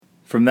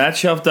From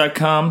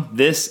thatshelf.com,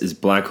 this is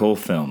Black Hole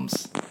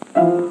Films.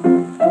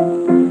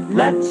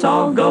 Let's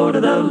all go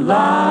to the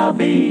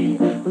lobby.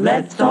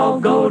 Let's all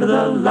go to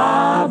the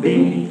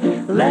lobby.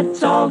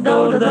 Let's all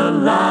go to the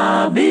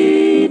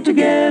lobby to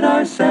get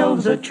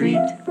ourselves a treat.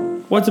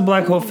 What's a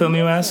black hole film,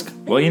 you ask?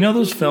 Well, you know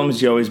those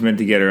films you always meant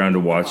to get around to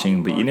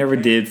watching, but you never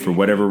did for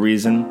whatever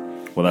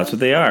reason? Well, that's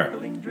what they are.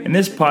 And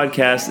this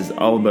podcast is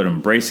all about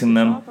embracing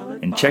them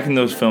and checking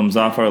those films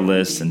off our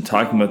lists and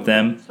talking about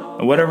them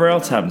and whatever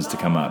else happens to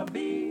come up.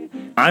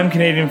 I'm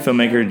Canadian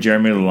filmmaker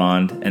Jeremy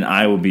Lalonde, and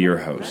I will be your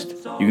host.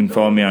 You can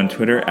follow me on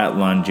Twitter at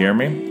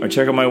LonJeremy, or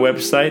check out my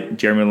website,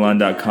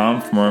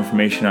 jeremylalonde.com, for more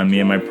information on me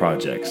and my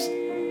projects.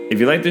 If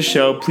you like the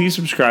show, please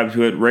subscribe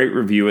to it, rate,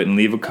 review it, and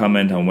leave a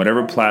comment on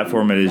whatever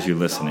platform it is you're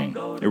listening.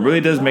 It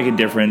really does make a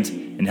difference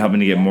in helping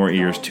to get more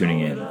ears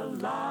tuning in.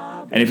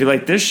 And if you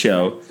like this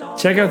show,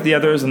 check out the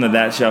others on the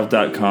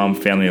thatshelf.com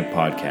family of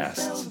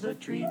podcasts.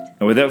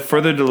 And without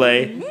further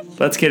delay,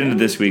 let's get into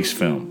this week's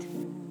film.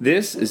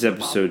 This is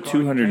episode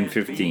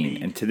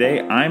 215, and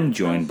today I'm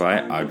joined by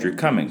Audrey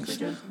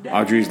Cummings.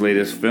 Audrey's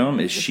latest film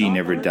is She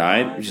Never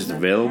Died, which is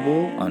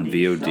available on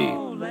VOD.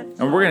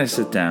 And we're going to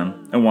sit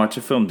down and watch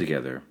a film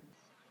together.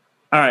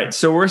 All right,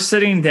 so we're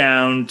sitting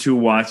down to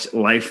watch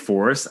Life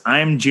Force.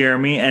 I'm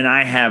Jeremy, and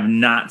I have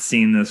not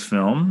seen this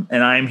film,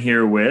 and I'm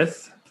here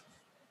with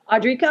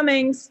Audrey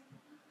Cummings.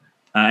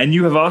 And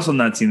you have also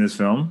not seen this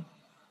film.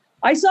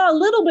 I saw a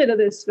little bit of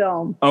this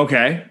film.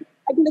 Okay.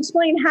 I can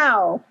explain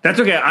how. That's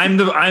okay. I'm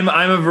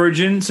a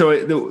virgin,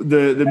 so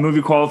the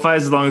movie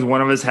qualifies as long as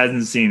one of us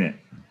hasn't seen it.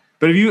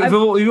 But if you've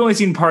only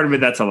seen part of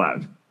it, that's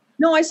allowed.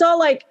 No, I saw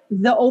like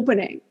the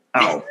opening.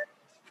 Oh,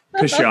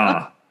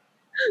 pshaw.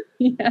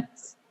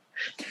 Yes.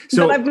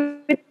 So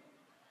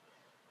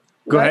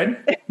go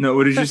ahead. No,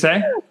 what did you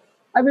say?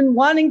 I've been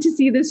wanting to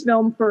see this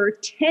film for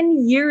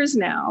 10 years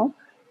now.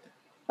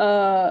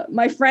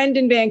 My friend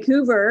in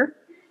Vancouver,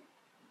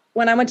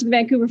 when I went to the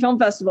Vancouver Film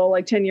Festival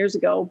like 10 years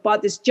ago,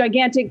 bought this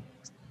gigantic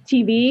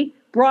TV,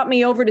 brought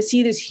me over to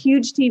see this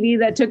huge TV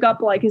that took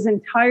up like his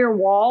entire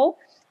wall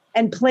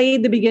and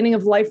played the beginning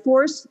of Life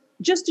Force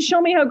just to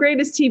show me how great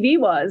his TV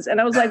was.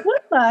 And I was like,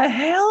 what the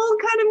hell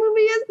kind of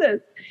movie is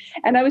this?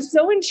 And I was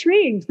so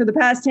intrigued for the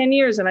past 10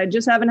 years, and I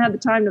just haven't had the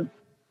time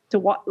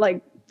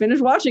to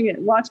finish watching it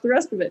and watch the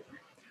rest of it.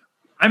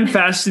 I'm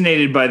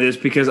fascinated by this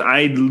because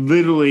I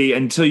literally,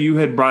 until you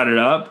had brought it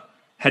up,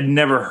 had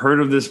never heard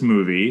of this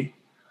movie.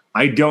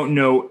 I don't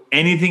know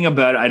anything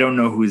about it. I don't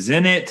know who's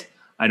in it.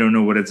 I don't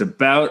know what it's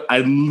about.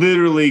 I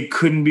literally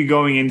couldn't be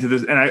going into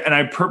this. And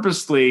I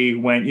purposely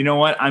went, you know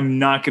what? I'm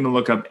not going to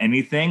look up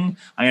anything.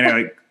 I'm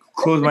going to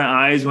close my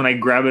eyes when I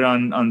grab it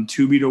on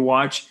Tubi to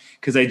watch.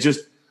 Because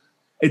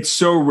it's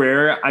so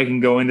rare I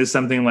can go into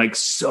something like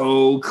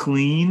so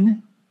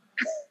clean.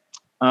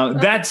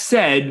 That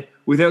said,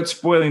 without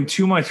spoiling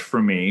too much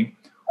for me,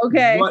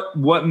 okay,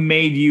 what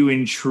made you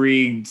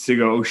intrigued to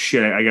go, oh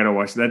shit, I got to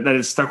watch that? That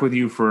has stuck with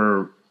you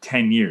for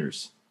 10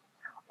 years.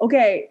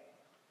 Okay.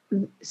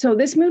 So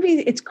this movie,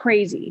 it's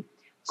crazy.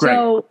 Great.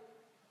 So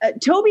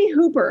Toby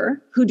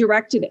Hooper, who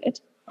directed it.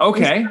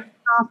 Okay.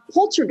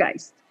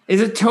 Poltergeist.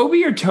 Is it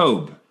Toby or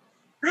Tobe?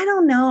 I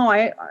don't know.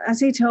 I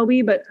say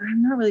Toby, but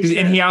I'm not really sure.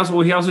 And he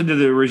also did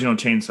the original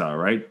Chainsaw,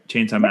 right?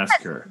 Chainsaw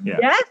Massacre. Yeah.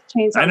 Yes,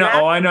 Chainsaw I know.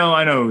 Massacre. Oh,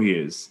 I know who he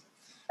is.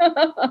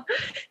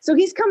 So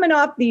he's coming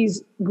off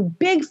these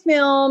big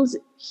films,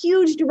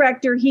 huge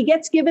director. He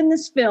gets given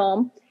this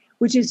film,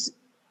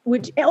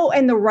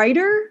 and the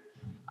writer,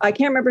 I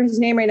can't remember his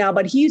name right now,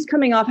 but he's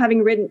coming off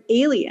having written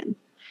Alien.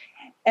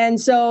 And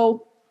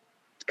so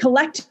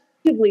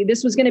collectively,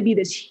 this was going to be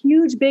this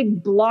huge,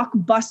 big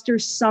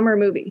blockbuster summer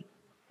movie.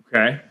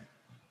 Okay.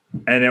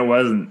 And it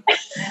wasn't.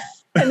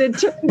 And it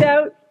turned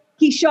out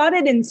he shot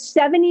it in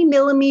 70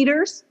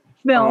 millimeters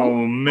film.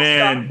 Oh,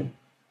 man.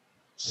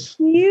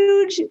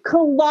 Huge,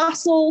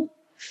 colossal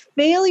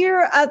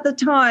failure at the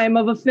time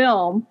of a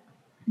film,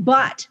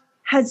 but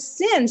has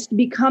since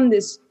become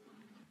this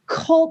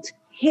cult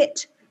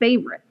hit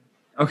favorite.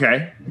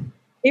 Okay.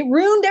 It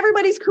ruined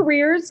everybody's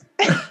careers,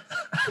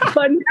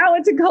 but now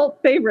it's a cult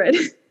favorite.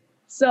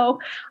 So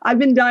I've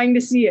been dying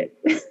to see it.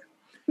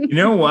 You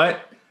know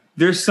what?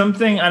 There's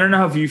something, I don't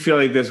know if you feel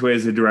like this way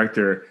as a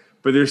director,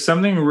 but there's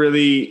something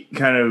really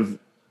kind of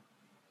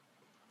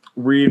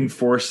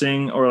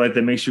reinforcing or like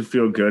that makes you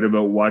feel good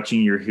about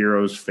watching your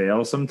heroes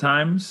fail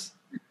sometimes.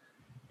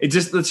 It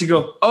just lets you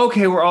go,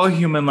 okay, we're all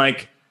human,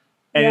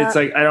 It's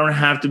like I don't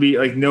have to be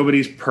like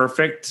nobody's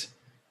perfect.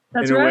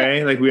 That's in a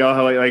way. Like we all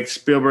have like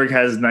Spielberg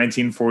has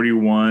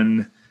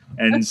 1941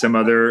 and some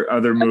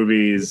other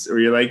movies where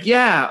you're like,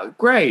 yeah,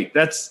 great.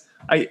 That's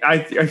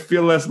I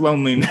feel less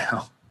lonely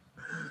now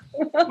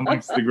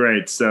amongst the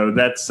greats.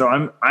 So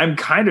I'm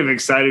kind of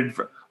excited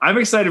for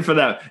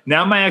that.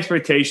 Now my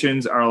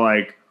expectations are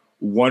like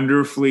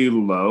wonderfully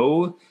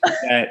low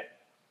that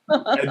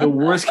at the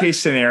worst case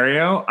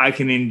scenario, I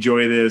can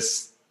enjoy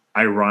this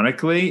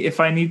ironically if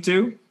I need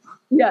to.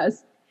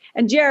 Yes.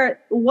 And Jarrett,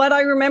 what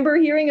I remember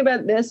hearing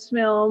about this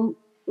film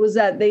was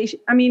that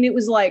it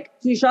was like,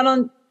 you shot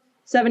on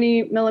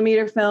 70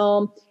 millimeter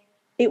film.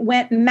 it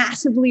went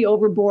massively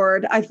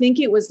overboard. I think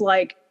it was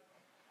like,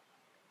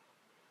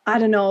 I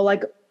don't know,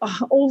 like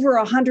over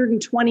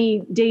 120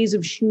 days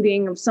of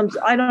shooting of some,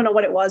 I don't know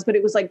what it was, but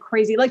it was like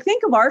crazy. Like,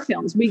 think of our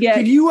films. We get.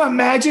 Could you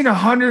imagine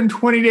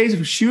 120 days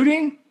of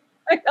shooting?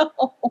 I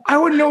know. I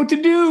wouldn't know what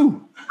to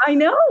do. I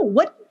know.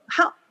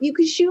 How you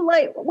could shoot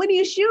like, what do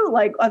you shoot?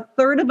 Like a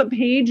third of a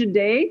page a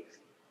day?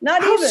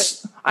 Not even.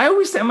 I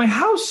always say, I'm like,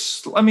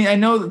 I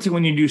know that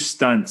when you do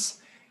stunts,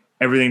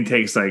 everything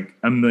takes like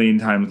a million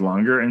times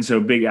longer. And so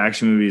big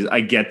action movies,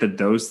 I get that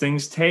those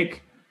things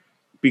take,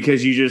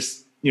 because you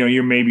just,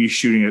 you're maybe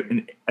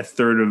shooting a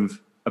third of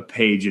a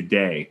page a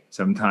day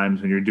sometimes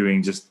when you're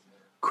doing just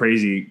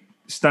crazy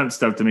stunt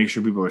stuff to make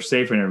sure people are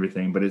safe and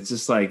everything. But it's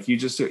just like,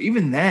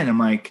 even then I'm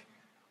like,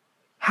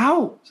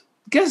 how,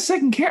 get a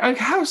second camera, like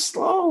how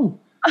slow?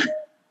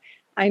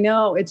 I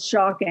know, it's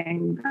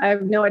shocking. I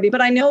have no idea,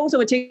 but I know, so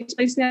it takes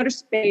place in outer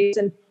space.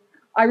 And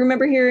I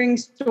remember hearing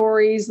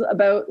stories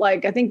about,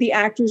 like, I think the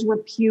actors were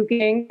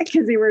puking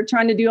because they were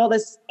trying to do all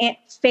this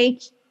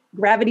fake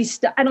gravity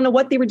stuff. I don't know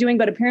what they were doing,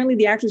 but apparently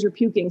the actors were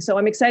puking. So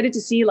I'm excited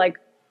to see, like,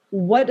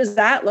 what does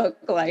that look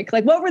like?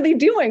 Like, what were they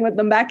doing with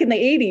them back in the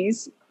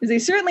 80s? Because they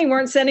certainly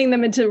weren't sending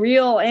them into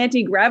real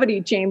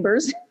anti-gravity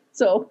chambers.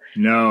 So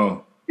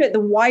no, the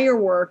wire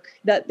work,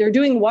 that they're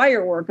doing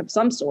wire work of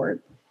some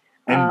sort.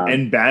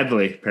 And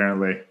badly,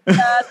 apparently.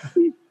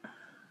 And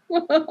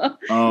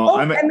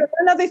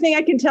another thing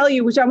I can tell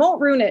you, which I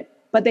won't ruin it,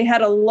 but they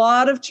had a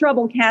lot of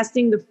trouble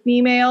casting the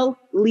female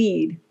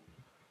lead.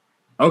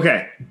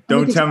 Okay,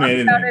 don't tell me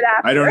anything.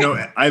 I don't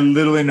know. I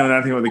literally know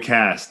nothing about the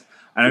cast.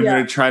 And I'm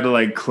going to try to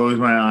like close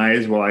my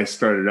eyes while I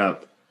start it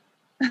up.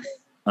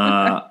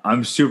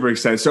 I'm super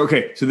excited. So,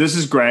 okay, so this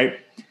is great.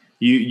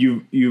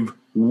 You've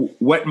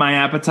whet my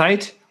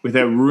appetite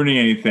without ruining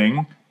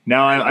anything.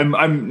 Now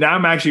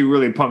I'm actually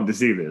really pumped to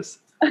see this.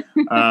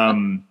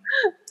 Because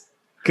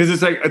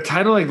it's like a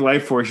title like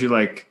Life Force, you're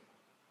like,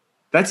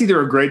 that's either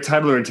a great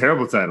title or a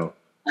terrible title,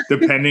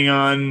 depending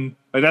on,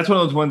 like, that's one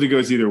of those ones that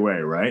goes either way,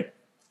 right?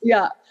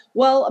 Yeah.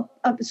 Well,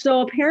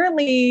 so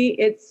apparently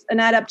it's an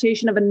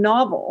adaptation of a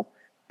novel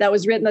that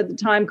was written at the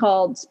time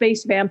called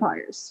Space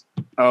Vampires.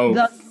 Oh,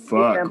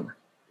 fuck.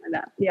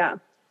 Yeah.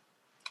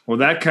 Well,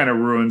 that kind of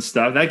ruins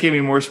stuff. That gave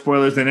me more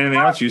spoilers than anything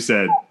else you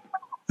said.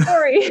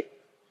 Sorry.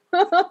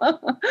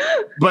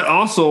 But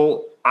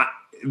also,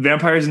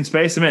 vampires in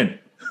space, I'm in.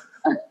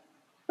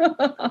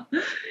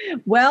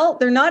 Well,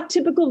 they're not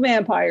typical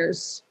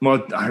vampires.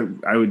 Well,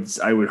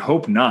 I would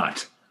hope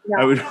not. Yeah.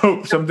 I would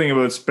hope something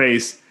about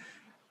space,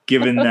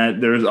 given that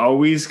there's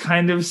always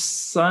kind of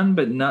sun,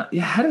 but not.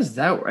 Yeah, how does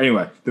that work?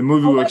 Anyway, the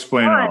movie will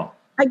explain it all.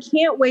 I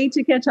can't wait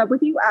to catch up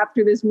with you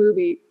after this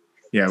movie.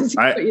 Yeah,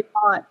 I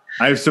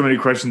have so many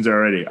questions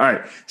already. All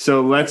right,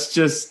 so let's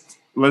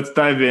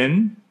dive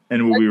in,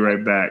 and we'll be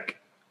right back.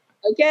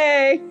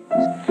 Okay.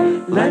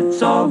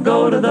 Let's all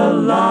go to the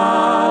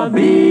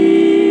lobby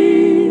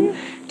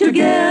to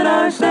get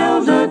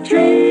ourselves a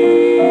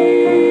treat.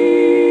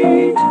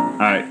 All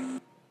right,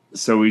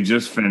 so we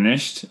just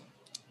finished,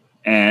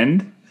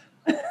 and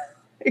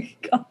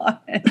God.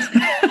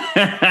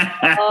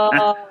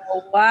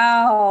 Oh,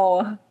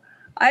 wow.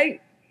 I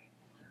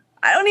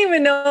don't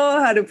even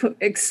know how to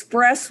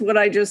express what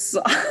I just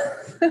saw.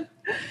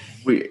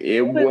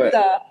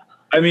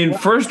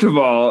 First of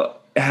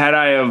all, had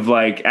I have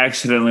like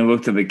accidentally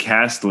looked at the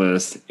cast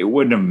list, it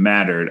wouldn't have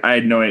mattered. I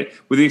had no idea,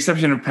 with the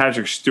exception of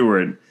Patrick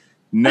Stewart.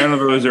 None of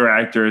those are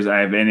actors I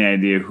have any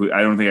idea who.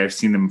 I don't think I've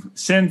seen them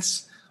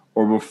since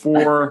or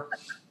before.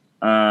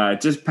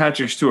 Just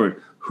Patrick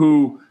Stewart,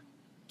 who,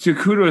 to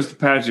kudos to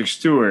Patrick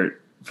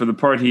Stewart for the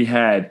part he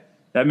had.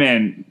 That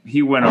man,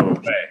 he went all the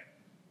way.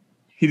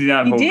 He did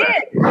not hold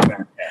back.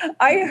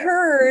 I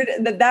heard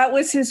that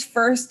was his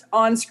first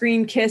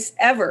on-screen kiss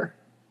ever.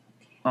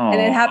 Aww.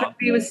 And it happened to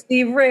be with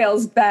Steve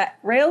Railsback.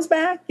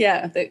 Railsback?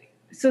 Yeah.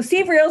 So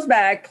Steve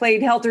Railsback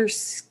played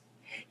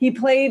he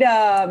played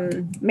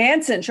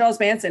Charles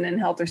Manson in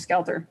Helter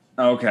Skelter.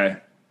 Okay.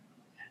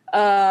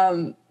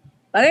 But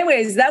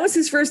anyways, that was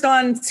his first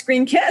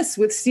on-screen kiss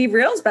with Steve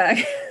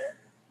Railsback.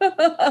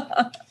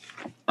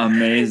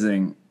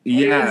 Amazing.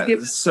 Yeah.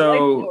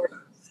 So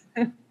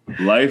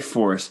Life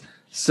Force.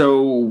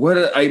 So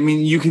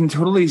you can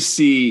totally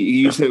see,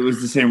 you said it was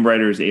the same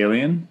writer as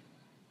Alien?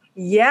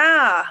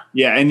 Yeah.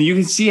 Yeah, and you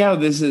can see how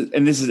this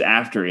is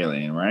after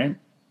Alien, right?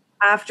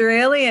 After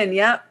Alien,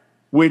 yep.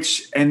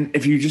 And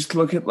if you just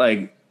look at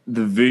like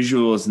the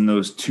visuals in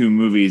those two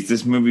movies,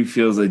 this movie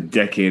feels a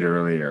decade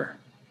earlier.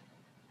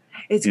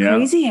 It's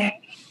crazy. I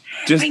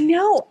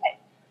know.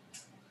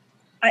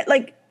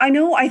 I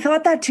know. I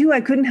thought that too.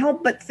 I couldn't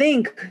help but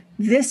think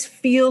this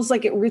feels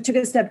like it took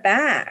a step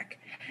back.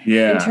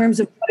 Yeah. In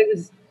terms of what it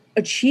was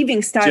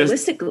achieving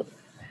stylistically.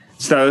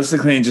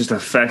 Stylistically and just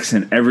effects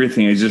and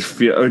everything, it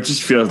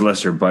just feels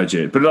lesser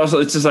budget. But also,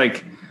 it's just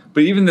like,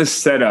 but even the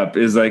setup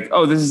is like,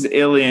 oh, this is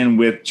Alien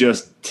with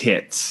just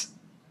tits.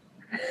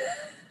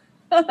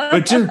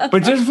 but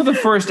just for the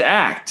first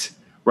act,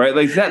 right?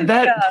 Like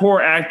that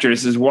poor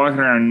actress is walking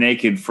around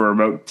naked for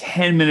about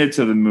 10 minutes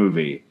of the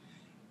movie,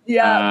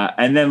 Yeah.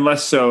 And then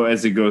less so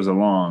as it goes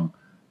along.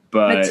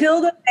 But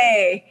Matilda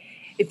May.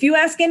 If you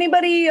ask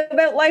anybody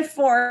about Life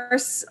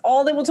Force,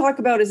 all they will talk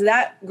about is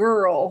that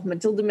girl,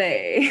 Matilda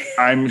May.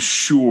 I'm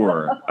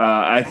sure.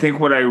 I think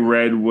what I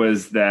read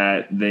was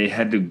that they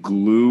had to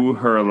glue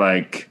her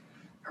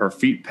her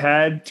feet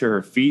pad to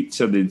her feet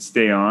so they'd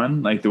stay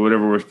on, like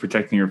whatever was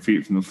protecting her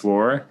feet from the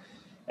floor.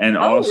 And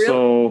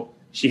also,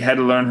 she had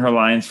to learn her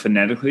lines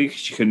phonetically because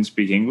she couldn't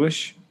speak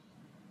English.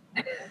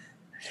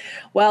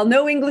 Well,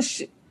 no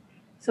English.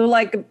 So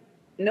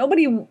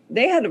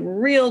they had a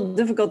real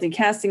difficulty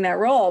casting that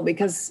role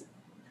because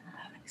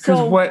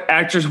what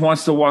actress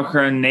wants to walk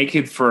around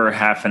naked for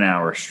half an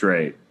hour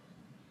straight?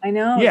 I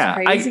know. Yeah,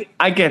 it's crazy.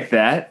 I get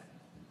that.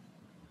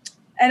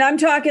 And I'm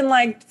talking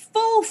like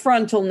full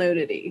frontal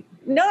nudity,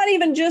 not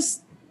even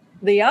just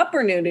the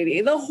upper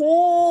nudity, the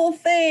whole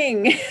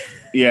thing.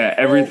 Yeah,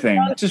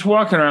 everything. Just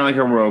walking around like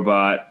a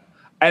robot.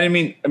 And I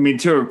mean,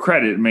 to her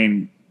credit,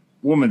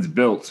 woman's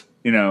built,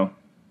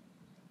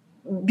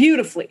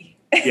 beautifully.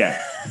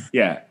 Yeah.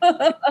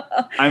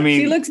 I mean,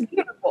 she looks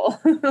beautiful.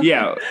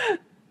 Yeah.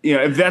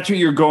 If that's what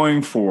you're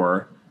going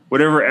for,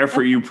 whatever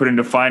effort you put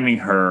into finding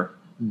her,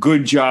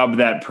 good job,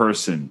 that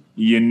person.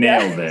 You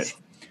nailed it.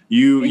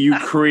 You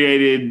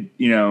created,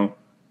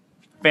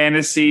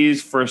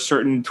 fantasies for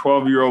certain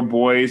 12-year-old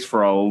boys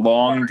for a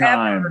long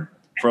time.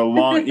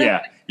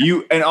 Yeah.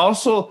 And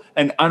also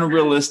an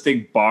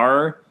unrealistic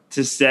bar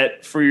to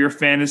set for your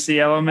fantasy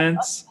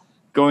elements.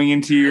 Going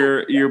into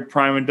your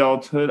prime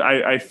adulthood,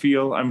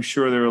 I'm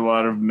sure there are a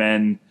lot of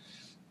men,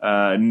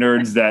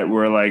 nerds that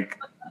were like,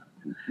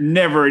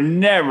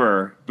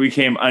 never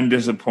became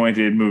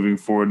undisappointed moving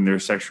forward in their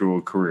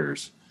sexual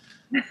careers.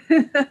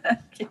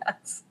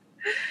 Yes.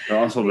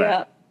 Also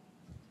that.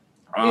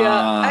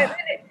 Yeah.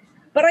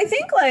 But I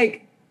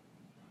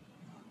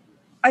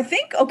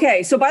think,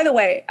 okay, so by the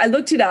way, I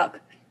looked it up,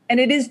 and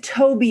it is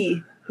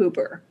Tobe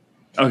Hooper.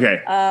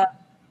 Okay.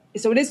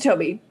 So it is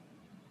Tobe.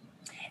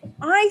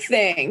 I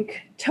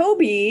think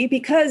Tobe,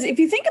 because if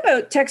you think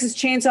about Texas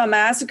Chainsaw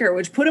Massacre,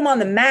 which put him on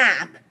the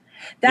map,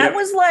 that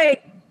was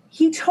like,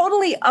 he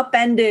totally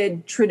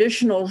upended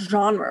traditional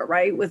genre,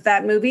 right? With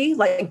that movie.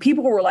 Like,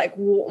 people were like,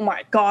 oh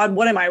my God,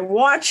 what am I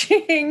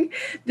watching?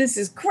 This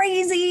is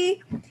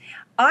crazy.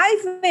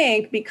 I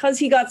think because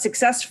he got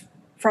success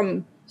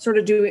from sort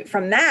of doing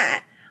from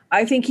that,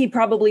 I think he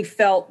probably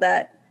felt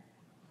that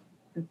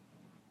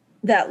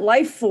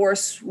Life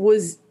Force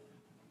was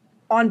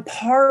on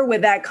par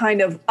with that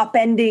kind of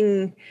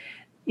upending,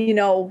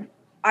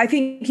 I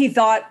think he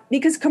thought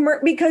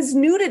because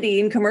nudity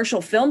in commercial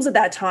films at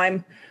that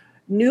time,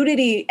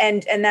 nudity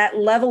and that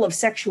level of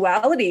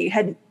sexuality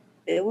had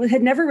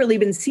never really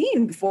been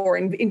seen before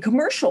in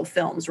commercial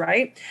films,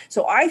 right?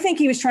 So I think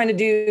he was trying to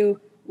do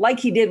like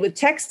he did with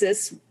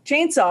Texas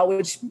Chainsaw,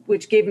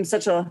 which gave him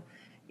such a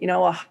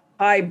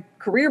high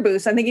career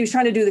boost. I think he was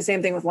trying to do the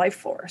same thing with Life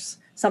Force,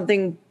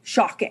 something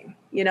shocking,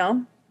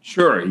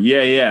 Sure.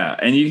 Yeah.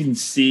 And you can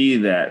see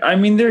that. I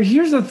mean,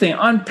 here's the thing.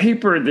 On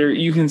paper,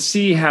 you can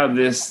see how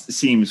this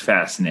seems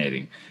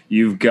fascinating.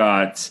 You've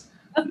got,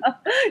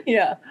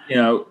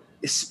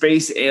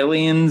 space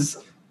aliens.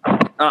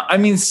 God, I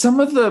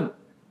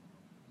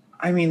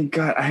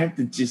have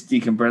to just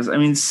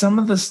decompress. Some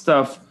of the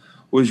stuff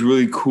was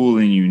really cool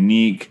and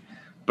unique,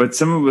 but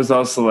some of it was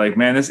also like,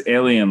 man, these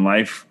alien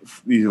life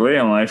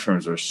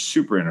forms are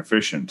super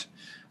inefficient.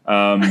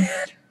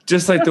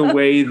 Just like the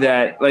way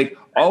that, like,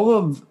 all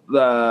of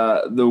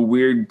the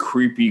weird,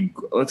 creepy,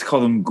 let's call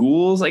them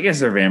ghouls. I guess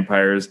they're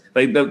vampires.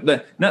 Like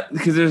not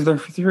because there's the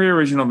 3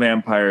 original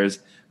vampires,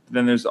 but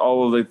then there's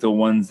all of like the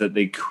ones that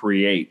they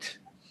create.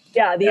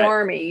 Yeah, the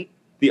army.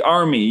 The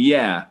army,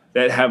 yeah,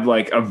 that have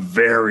like a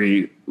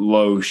very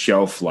low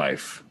shelf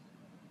life.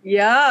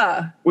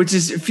 Yeah,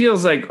 it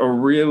feels like a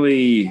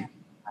really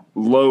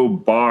low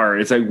bar.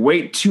 It's like,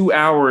 wait 2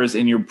 hours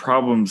and your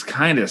problem's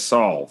kind of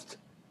solved.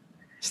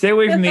 Stay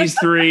away from these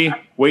 3.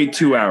 Wait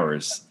 2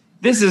 hours.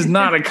 This is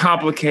not a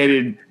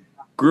complicated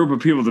group of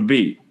people to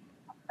beat.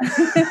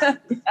 I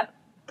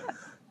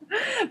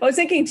was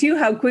thinking too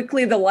how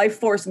quickly the Life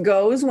Force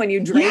goes when you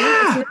drain it.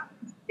 It's not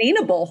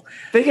sustainable.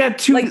 They got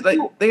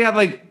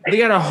they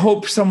got to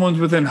hope someone's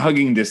within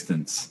hugging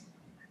distance.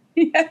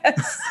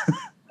 Yes.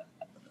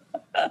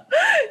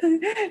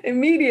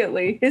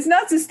 Immediately, it's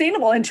not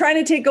sustainable. And trying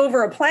to take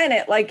over a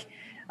planet,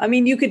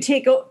 you could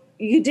take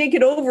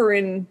it over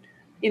in,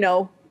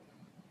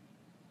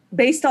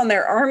 based on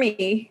their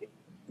army.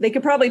 They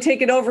could probably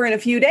take it over in a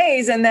few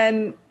days, and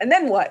then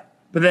what?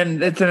 But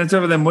then it's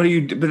over. Then what do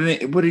you? But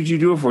then what did you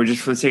do it for?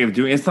 Just for the sake of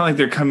doing it? It's not like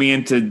they're coming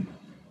in to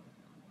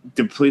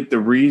deplete the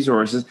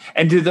resources.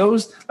 And do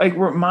those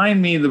remind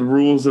me the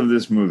rules of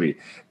this movie?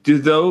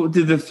 Did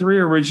the 3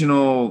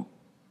 original,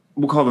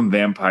 we'll call them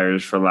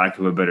vampires for lack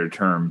of a better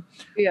term?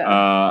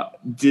 Yeah.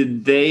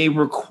 Did they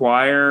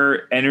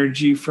require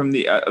energy from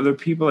the other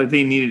people? Like,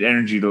 they needed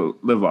energy to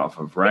live off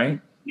of, right?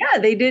 Yeah,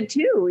 they did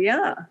too.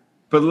 Yeah.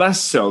 But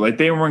less so. Like,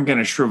 they weren't going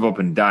to shrivel up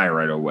and die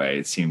right away,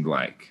 it seemed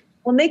like.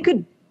 Well, they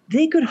could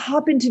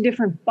hop into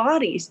different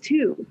bodies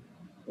too.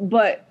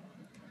 But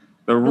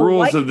The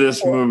rules of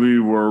this movie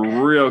were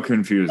real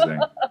confusing.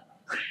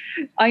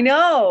 I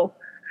know.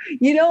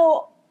 You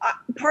know,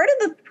 part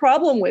of the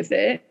problem with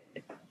it,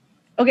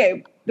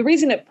 okay, the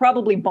reason it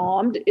probably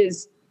bombed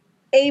is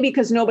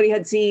because nobody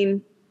had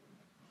seen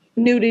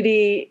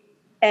nudity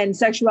and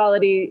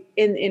sexuality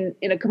in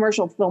a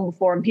commercial film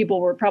before, and people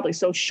were probably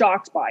so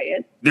shocked by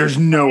it. There's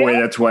no way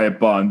that's why it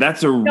bombed.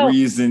 That's a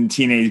reason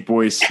teenage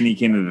boys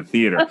sneak into the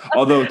theater.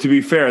 Although, to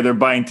be fair, they're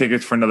buying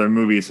tickets for another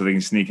movie so they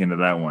can sneak into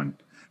that one.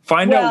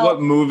 Find out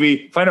what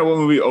movie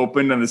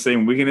opened on the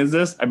same weekend as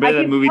this. I bet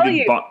that movie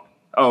did bomb.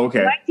 Oh,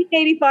 okay.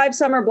 1985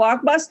 summer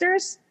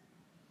blockbusters,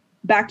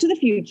 Back to the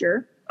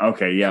Future.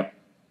 Okay, yep.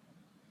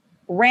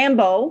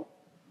 Rambo.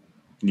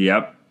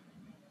 Yep.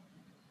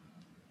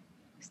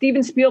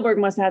 Steven Spielberg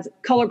must have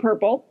Color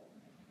Purple.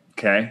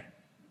 Okay.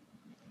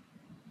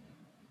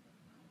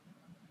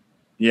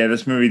 Yeah,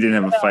 this movie didn't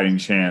have a fighting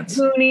chance.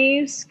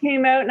 Goonies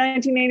came out in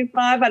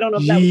 1985. I don't know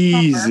if that was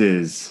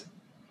Jesus.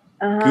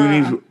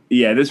 Goonies.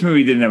 Yeah, this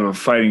movie didn't have a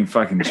fighting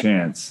fucking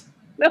chance.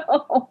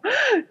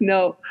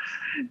 No.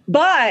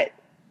 But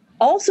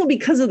also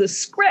because of the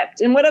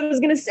script. And what I was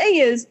going to say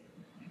is,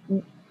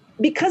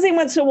 because they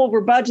went so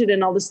over budget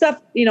and all this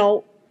stuff, you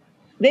know,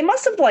 they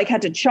must have like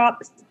had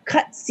to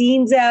cut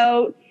scenes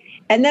out.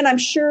 And then I'm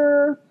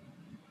sure,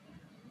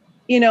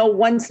 you know,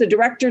 once the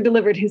director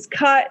delivered his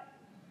cut,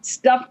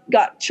 stuff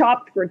got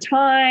chopped for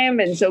time.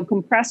 And so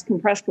compress.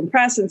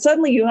 And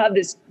suddenly you have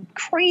this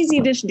crazy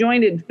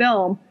disjointed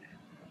film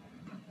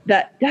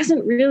that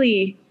doesn't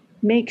really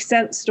make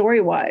sense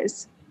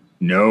story-wise.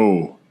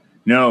 No.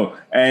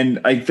 And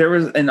like there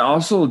was, and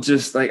also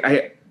just like,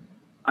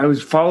 I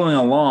was following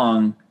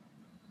along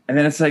and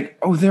then it's like,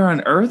 oh, they're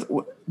on Earth.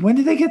 When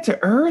did they get to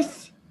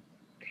Earth?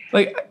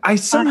 Like I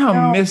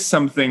somehow missed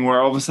something where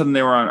all of a sudden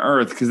they were on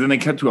Earth because then they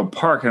cut to a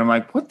park and I'm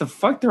like, what the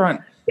fuck? They're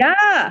on.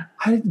 Yeah.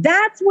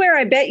 That's where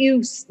I bet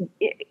you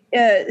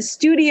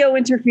studio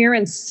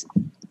interference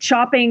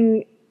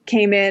chopping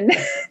came in.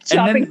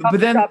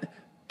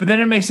 But then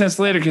it makes sense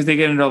later because they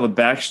get into all the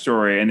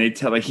backstory and they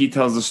tell, like, he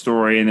tells the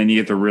story and then you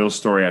get the real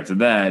story after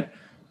that.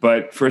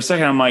 But for a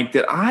second, I'm like,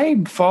 did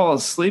I fall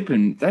asleep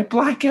and did I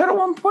black out at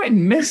one point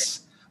and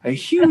miss a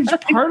huge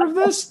part of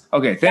this?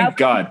 Okay, thank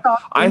God.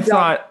 I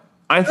thought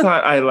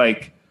I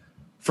like,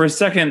 for a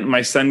second,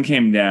 my son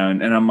came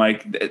down and I'm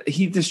like,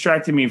 he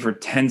distracted me for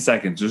 10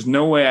 seconds. There's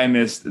no way I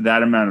missed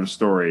that amount of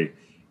story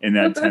in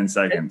that 10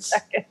 seconds.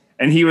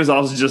 And he was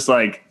also just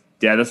like,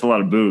 Dad, that's a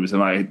lot of boobs. I'm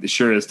like,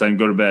 sure, it's time to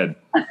go to bed.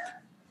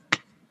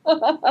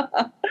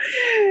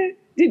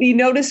 Did he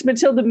notice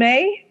Matilda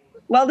May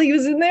while he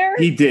was in there?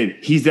 He did.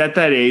 He's at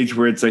that age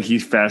where it's like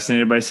he's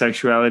fascinated by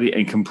sexuality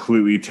and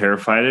completely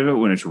terrified of it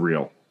when it's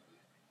real.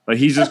 Like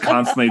he's just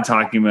constantly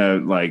talking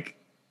about like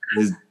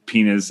his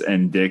penis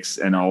and dicks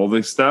and all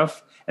this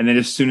stuff. And then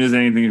as soon as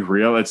anything's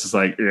real, it's just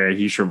like, yeah,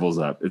 he shrivels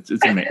up. It's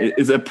amazing.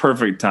 It's a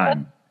perfect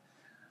time.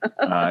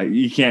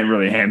 You can't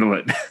really handle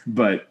it,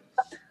 but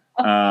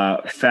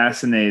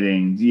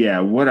fascinating. Yeah.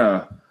 What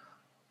else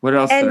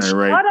did I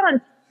write? Shot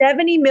on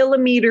 70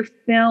 millimeter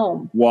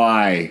film.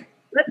 Why?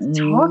 Let's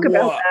talk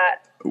about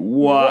that.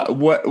 What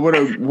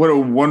a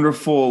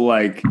wonderful,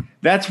 like,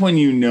 that's when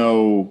you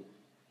know,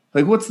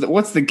 like, what's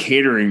the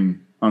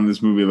catering on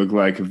this movie look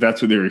like if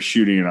that's what they were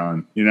shooting it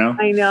on, you know?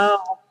 I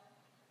know.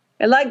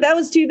 And like that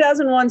was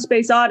 2001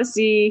 Space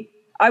Odyssey.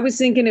 I was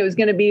thinking it was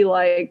going to be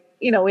like,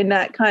 you know, in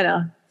that kind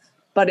of,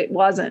 but it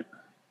wasn't.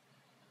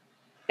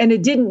 And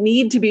it didn't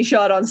need to be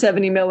shot on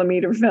 70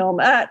 millimeter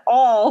film at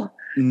all.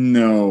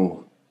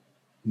 No.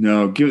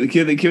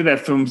 Give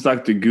that film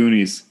stock to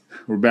Goonies.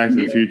 We're Back to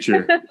the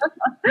Future.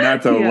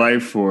 Not the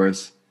Life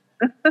Force.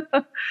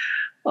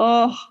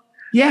 Oh.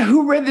 Yeah,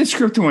 who read the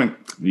script and went,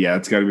 yeah,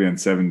 it's got to be on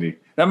 70.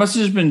 That must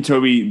have just been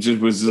Toby. It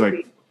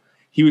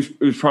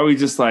was probably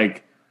just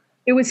like.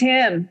 It was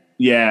him.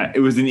 Yeah, it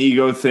was an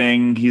ego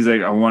thing. He's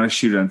like, I want to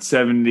shoot on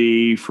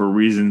 70 for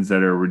reasons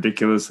that are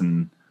ridiculous.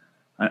 And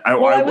I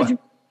was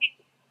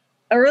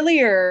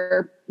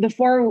earlier,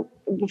 before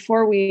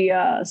we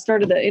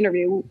started the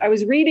interview, I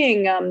was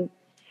reading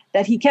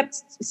that he kept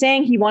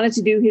saying he wanted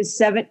to do his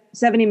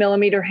 70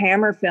 millimeter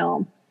Hammer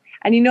film.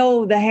 And you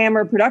know, the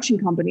Hammer production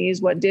company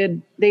is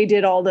they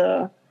did all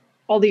the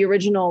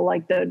original,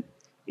 like the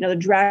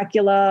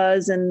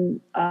Draculas and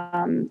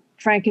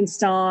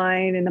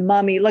Frankenstein and the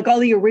Mummy, like all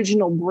the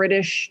original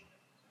British,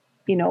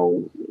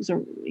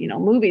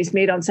 movies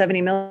made on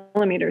 70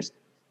 millimeters.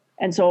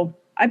 And so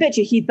I bet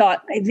you he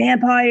thought, hey,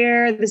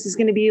 vampire, this is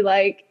going to be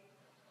like,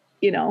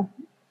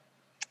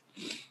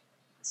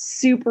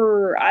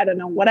 super, I don't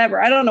know,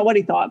 whatever. I don't know what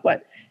he thought,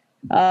 but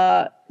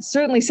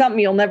certainly something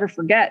you'll never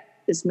forget,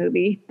 this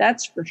movie.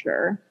 That's for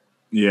sure.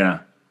 Yeah.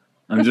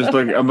 I'm just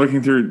I'm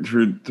looking through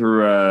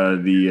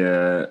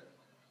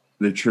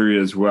the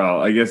trivia as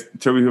well. I guess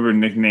Tobe Hooper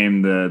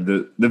nicknamed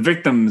the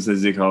victims,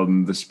 as they called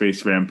them, the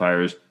space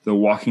vampires, the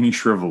Walking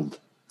Shriveled.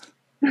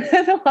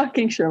 The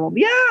Walking Shriveled.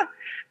 Yeah.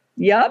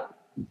 Yep.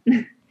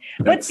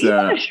 But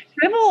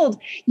shriveled,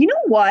 you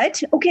know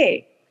what?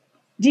 Okay.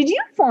 Did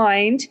you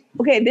find,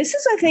 this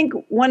is, I think,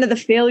 one of the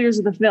failures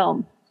of the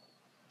film.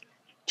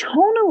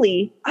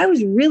 tonally, I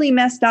was really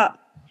messed up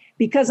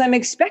because I'm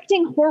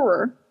expecting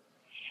horror.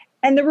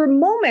 And there were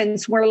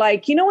moments where,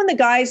 like, you know, when the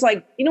guys,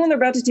 like, you know, when they're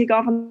about to take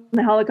off on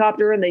the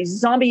helicopter and the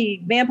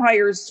zombie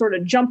vampires sort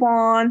of jump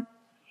on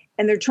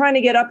and they're trying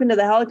to get up into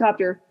the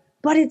helicopter,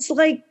 but it's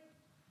like,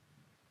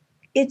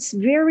 it's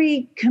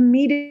very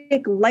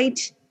comedic,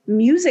 light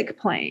music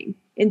playing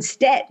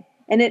instead.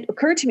 And it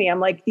occurred to me, I'm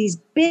like, these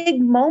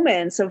big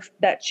moments of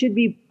that should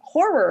be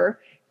horror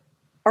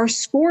are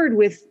scored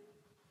with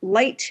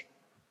light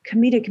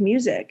comedic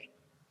music,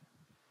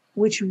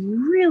 which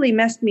really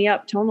messed me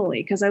up tonally,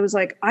 because I was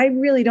like, I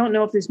really don't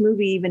know if this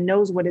movie even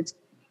knows what it's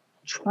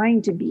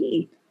trying to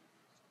be.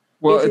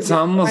 Well, it's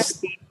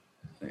almost,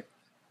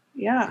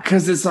 yeah,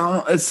 because it's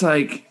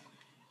like,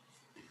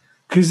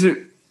 because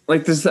it,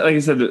 like this, like I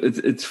said,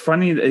 it's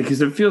funny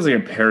because it feels like a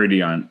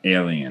parody on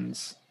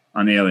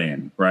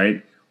Alien,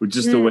 right? With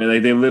just the way,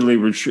 like, they literally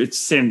it's the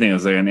same thing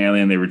as like an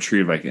Alien. They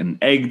retrieve like an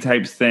egg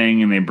type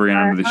thing and they bring it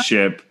onto the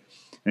ship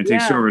and it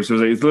takes over.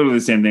 So it's literally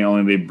the same thing,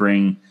 only they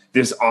bring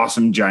this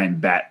awesome giant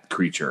bat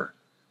creature.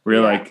 Where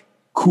you're like,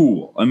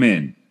 cool, I'm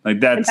in. Like,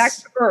 that's back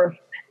to Earth.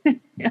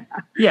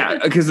 Yeah,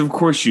 because of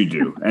course you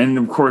do, and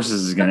of course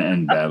this is going to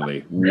end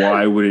badly.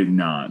 Why would it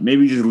not?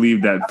 Maybe just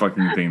leave that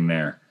fucking thing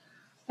there.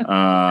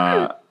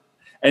 And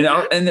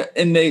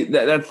they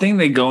that thing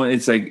they go in,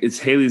 it's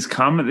Halley's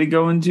Comet they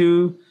go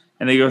into,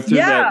 and they go through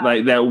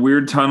that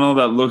weird tunnel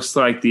that looks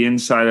like the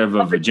inside of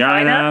a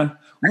vagina.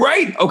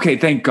 Right? Okay,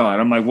 thank God.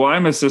 I'm like, well,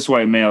 I'm a cis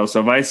white male,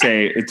 so if I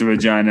say it's a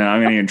vagina,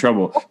 I'm gonna get in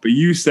trouble. But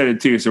you said it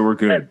too, so we're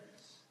good.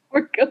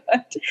 We're good.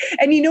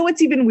 And you know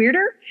what's even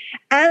weirder?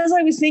 As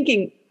I was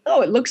thinking,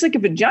 oh, it looks like a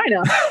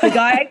vagina, the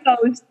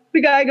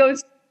guy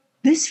goes,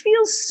 this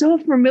feels so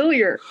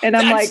familiar. And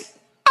I'm like,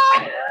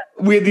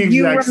 we had the exact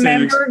you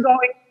remember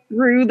going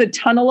through the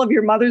tunnel of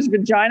your mother's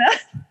vagina?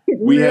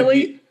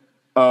 Really?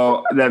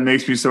 That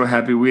makes me so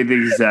happy. We had the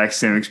exact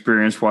same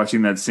experience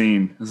watching that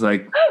scene. It's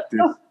like,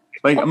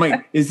 I'm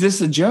like, is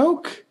this a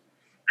joke?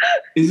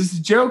 Is this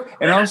a joke?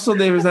 And also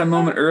there was that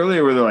moment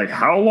earlier where they're like,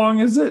 how long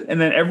is it? And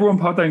then everyone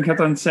popped out and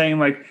kept on saying,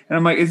 like, and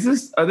I'm like,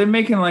 are they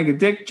making like a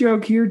dick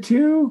joke here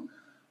too?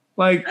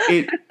 Like,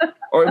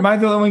 or am I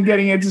the only one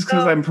getting it just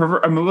because I'm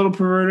a little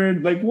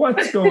perverted? Like,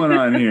 what's going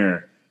on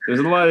here? There's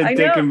a lot of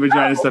dick and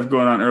vagina stuff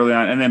going on early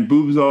on, and then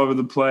boobs all over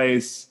the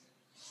place.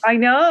 I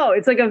know.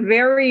 It's like a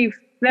very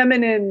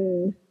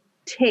feminine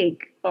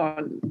take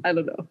on, I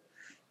don't know.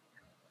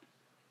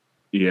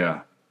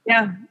 Yeah.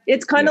 Yeah.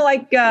 It's kind of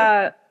like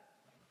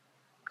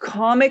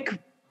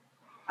comic,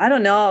 I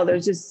don't know.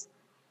 There's just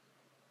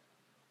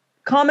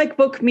comic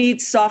book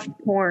meets soft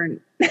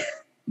porn.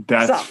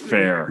 That's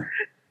fair.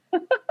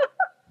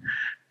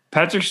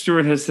 Patrick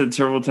Stewart has said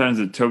several times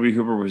that Tobe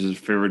Hooper was his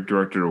favorite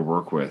director to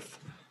work with.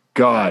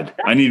 God,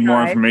 I need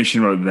more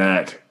information about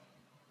that.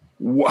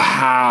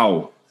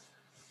 Wow.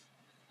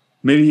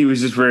 Maybe he was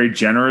just very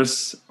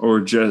generous, or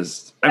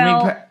just, he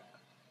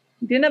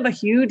didn't have a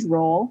huge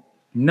role.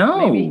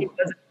 No. Maybe he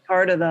wasn't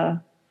part of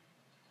the,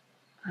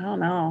 I don't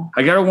know.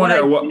 I gotta wonder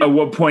at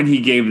what point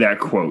he gave that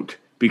quote,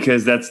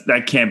 because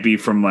that can't be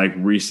from like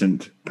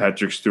recent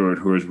Patrick Stewart,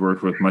 who has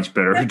worked with much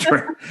better.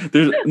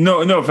 There's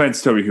no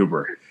offense, Tobe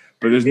Hooper,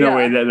 but there's no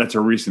way that's a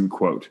recent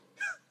quote.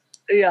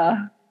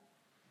 Yeah.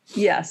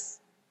 Yes.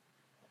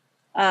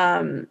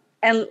 And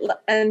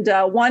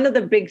one of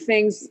the big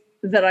things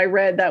that I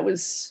read that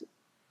was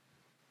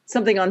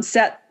something on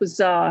set was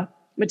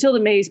Matilda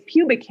May's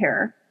pubic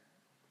hair.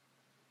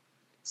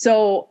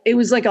 So it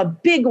was like a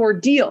big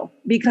ordeal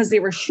because they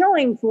were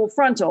showing full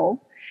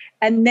frontal,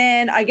 and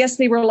then I guess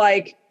they were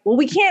like, well,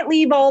 we can't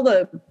leave all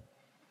the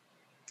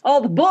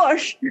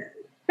bush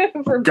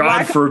for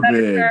God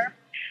forbid.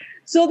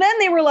 So then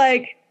they were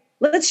like,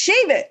 let's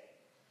shave it.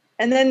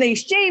 And then they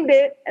shaved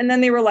it, and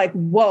then they were like,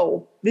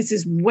 whoa, this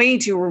is way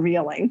too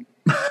revealing.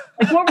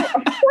 Of course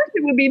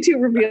it would be too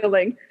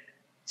revealing.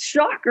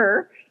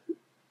 Shocker.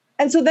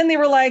 And so then they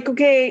were like,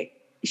 okay,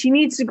 she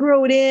needs to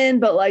grow it in,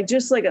 but like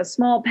just like a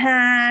small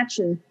patch,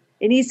 and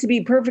it needs to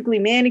be perfectly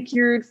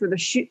manicured for the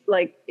shoot.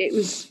 Like, it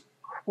was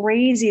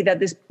crazy that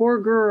this poor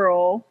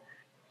girl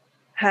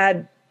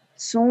had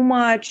so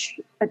much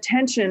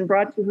attention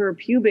brought to her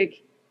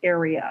pubic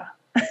area.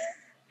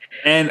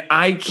 And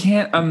I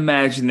can't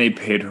imagine they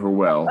paid her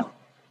well.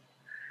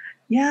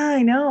 Yeah,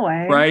 I know.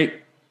 Right?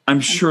 I'm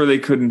sure they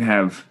couldn't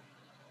have.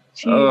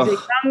 She's a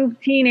young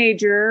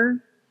teenager,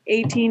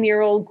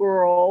 18-year-old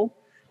girl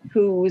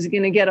who was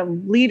going to get a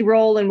lead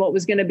role in what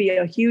was going to be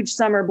a huge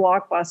summer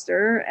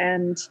blockbuster.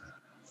 And,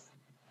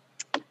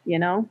 you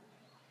know.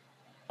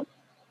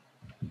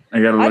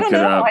 I got to look it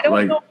up. I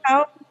don't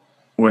know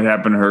what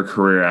happened to her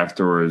career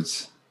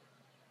afterwards.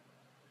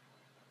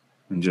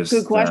 And just,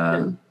 good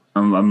question.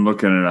 I'm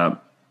looking it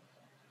up.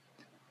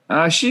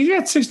 She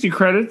got 60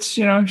 credits.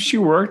 You know, she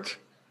worked.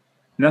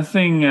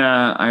 Nothing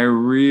I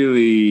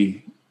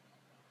really...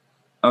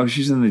 Oh,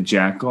 she's in The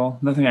Jackal.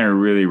 Nothing I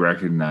really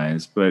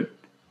recognize. But,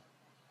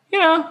 you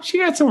know, she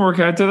got some work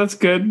out there. That's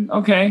good.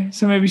 Okay.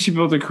 So maybe she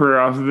built a career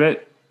off of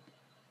it.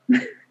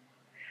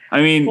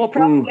 I mean, Well,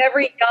 probably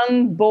every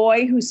young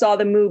boy who saw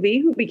the movie,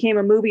 who became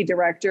a movie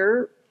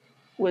director,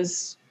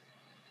 was.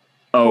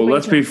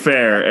 let's be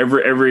fair.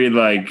 Every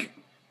like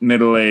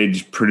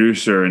middle-aged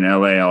producer in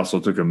LA also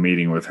took a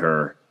meeting with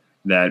her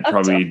that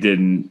probably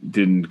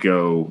didn't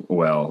go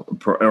well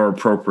or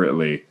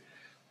appropriately.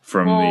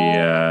 From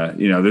the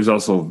there's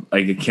also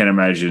like I can't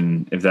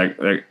imagine if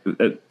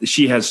that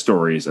she has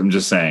stories. I'm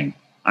just saying.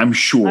 I'm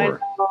sure.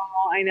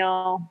 I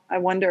know. I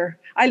wonder.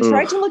 I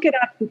tried to look it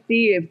up to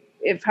see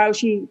if how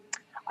she.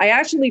 I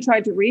actually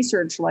tried to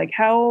research like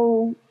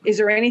how is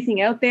there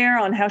anything out there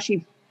on how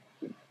she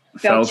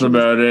felt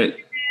about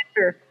it.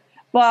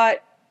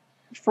 But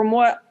from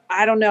what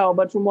I don't know,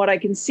 but from what I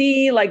can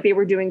see, like they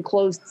were doing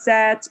closed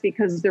sets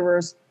because there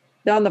was.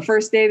 On the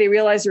first day, they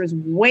realized there was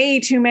way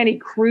too many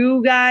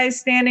crew guys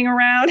standing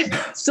around.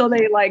 So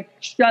they like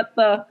shut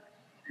the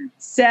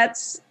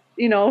sets,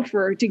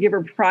 to give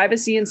her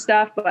privacy and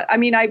stuff. But I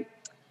mean, I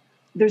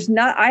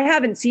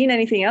haven't seen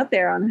anything out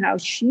there on how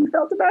she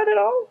felt about it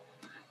all.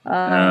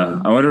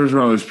 I wonder if it was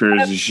one of those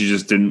periods that she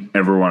just didn't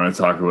ever want to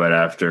talk about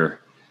after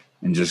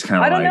and just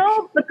kind of I don't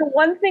know. But the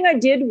one thing I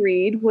did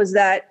read was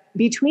that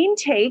between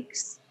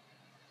takes,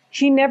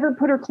 she never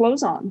put her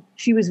clothes on.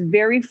 She was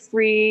very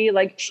free.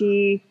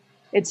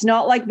 It's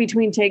not like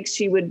between takes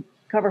she would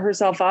cover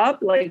herself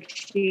up. Like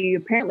she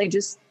apparently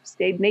just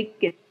stayed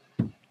naked.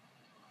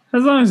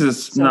 As long as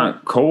it's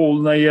not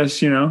cold, I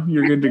guess,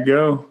 you're good to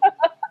go.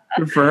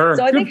 Good for her.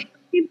 So I think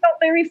she felt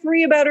very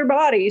free about her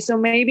body. So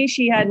maybe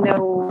she had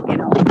no,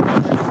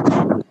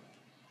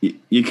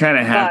 You kind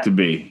of have to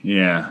be.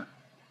 Yeah.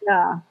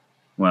 Yeah.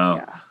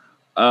 Wow.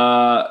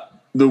 Yeah.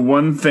 The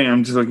one thing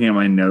I'm just looking at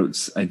my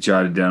notes I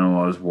jotted down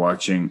while I was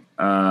watching.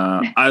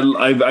 I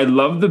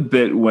love the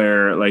bit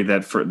where like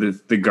that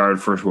the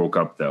guard first woke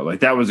up though. Like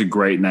that was a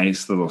great,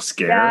 nice little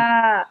scare.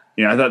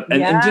 Yeah. I thought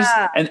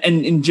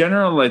and in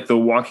general like the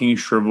walking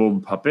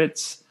shriveled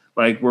puppets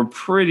like were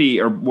pretty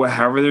or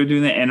however they're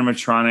doing the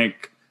animatronic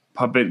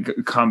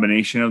puppet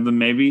combination of them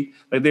maybe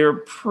like they were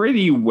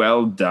pretty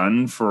well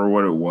done for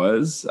what it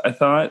was. I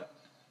thought.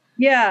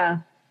 Yeah.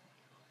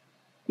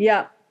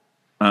 Yeah.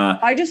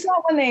 I just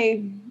thought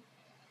the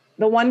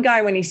one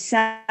guy, when he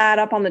sat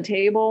up on the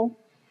table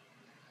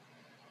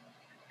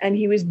and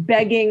he was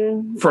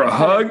begging for a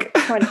hug,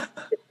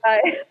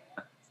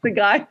 the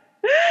guy,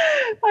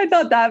 I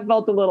thought that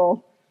felt a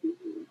little,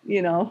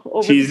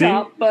 over cheesy. The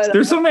top. But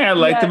there's something I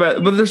liked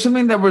about, but there's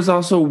something that was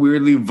also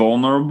weirdly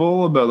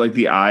vulnerable about like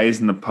the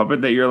eyes and the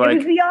puppet that you're like, it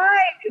was the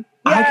eyes.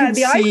 Yeah,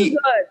 the eyes was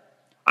good.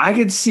 I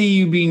could see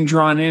you being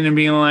drawn in and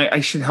being like,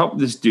 I should help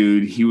this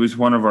dude. He was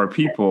one of our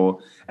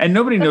people. And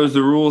nobody knows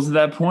the rules at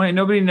that point.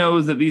 Nobody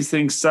knows that these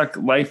things suck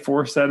life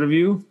force out of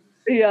you.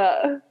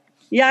 Yeah.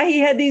 Yeah, he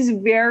had these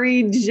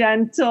very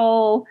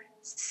gentle,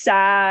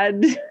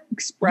 sad,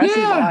 expressive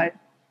eyes.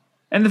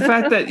 And the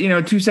fact that,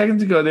 2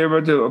 seconds ago, they were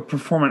about to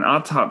perform an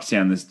autopsy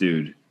on this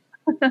dude.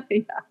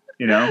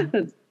 Yeah.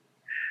 The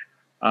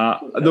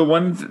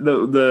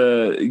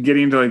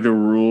getting into like the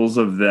rules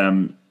of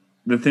them.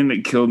 The thing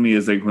that killed me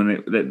is like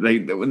when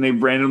they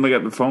randomly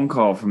got the phone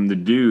call from the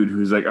dude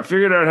who's like, I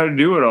figured out how to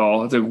do it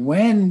all. It's like,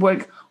 when?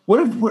 What?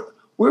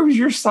 Where was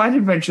your side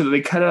adventure that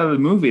they cut out of the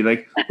movie?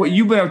 Like what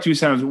you've been up to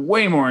sounds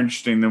way more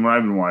interesting than what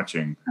I've been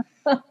watching.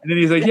 And then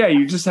he's like, yeah,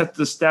 you just have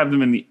to stab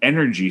them in the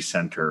energy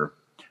center,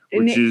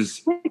 which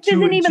isn't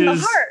even the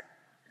heart.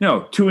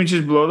 No, 2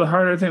 inches below the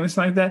heart, I think,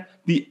 something like that.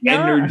 The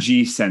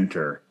energy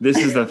center. This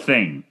is the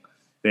thing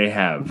they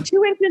have.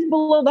 2 inches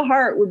below the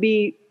heart would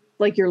be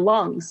like your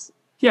lungs.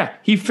 Yeah,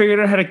 he figured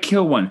out how to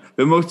kill one.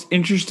 The most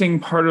interesting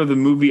part of the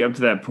movie up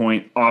to that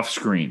point, off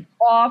screen.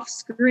 Off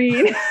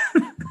screen.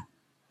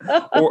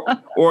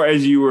 or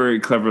as you were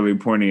cleverly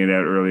pointing it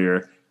out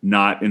earlier,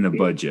 not in the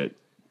budget.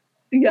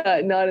 Yeah,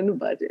 not in the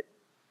budget.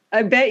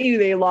 I bet you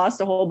they lost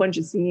a whole bunch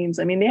of scenes.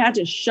 I mean, they had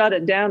to shut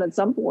it down at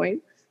some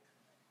point.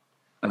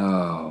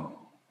 Oh.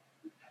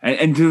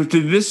 And did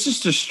this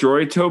just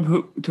destroy Tobe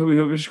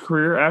Hooper's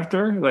career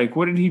after? Like,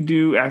 what did he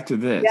do after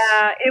this?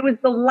 Yeah, it was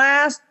the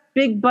last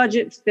big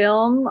budget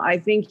film, I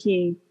think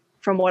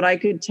from what I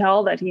could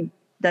tell, that he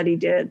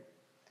did.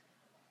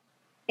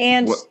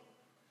 And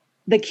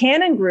the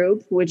Cannon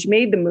Group, which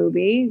made the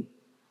movie,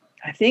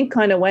 I think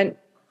kind of went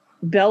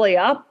belly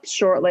up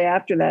shortly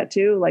after that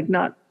too, like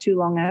not too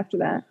long after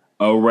that.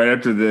 Oh, right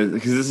after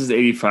because this is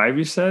 85,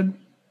 you said?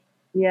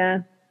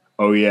 Yeah.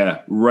 Oh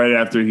yeah, right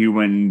after he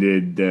went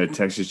and did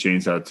Texas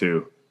Chainsaw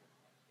 2.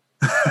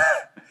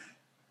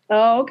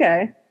 Oh,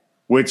 okay.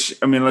 Which,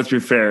 I mean, let's be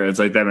fair, it's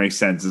like that makes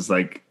sense. It's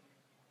like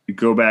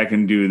go back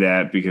and do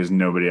that because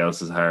nobody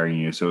else is hiring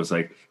you. So it's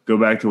like go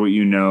back to what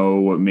you know,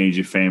 what made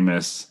you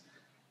famous,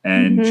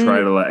 and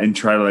try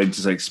to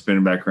just like spin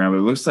it back around. But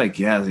it looks like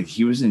like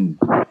he was in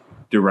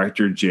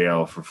director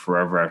jail for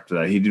forever after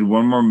that. He did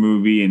one more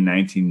movie in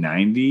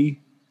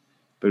 1990,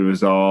 but it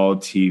was all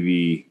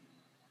TV.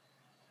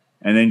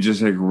 And then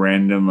just like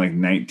random like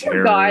Night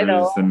Terrors,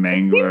 The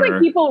Mangler. It seems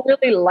like people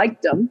really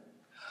liked him.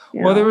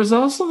 You Well, know? there was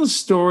also the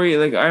story.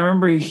 Like I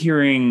remember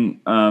hearing,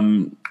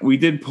 we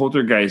did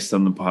Poltergeist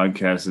on the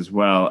podcast as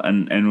well,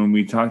 and when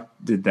we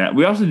did that,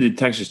 we also did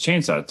Texas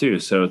Chainsaw too.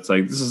 So it's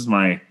like this is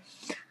my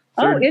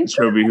third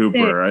interesting. Toby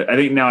Hooper. I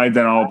think now I've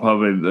done all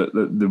probably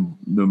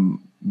the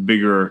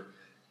bigger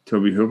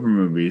Toby Hooper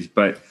movies,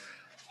 but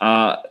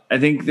I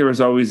think there was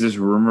always this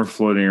rumor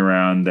floating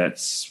around that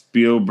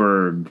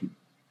Spielberg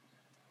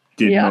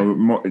did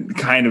more,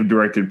 kind of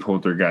directed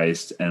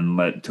Poltergeist and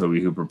let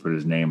Toby Hooper put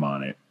his name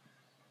on it.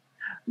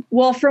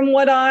 Well, from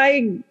what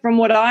I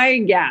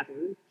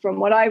gathered, from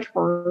what I've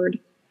heard,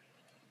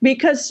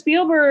 because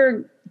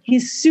Spielberg,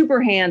 he's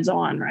super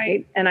hands-on,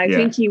 right? And I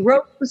think he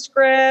wrote the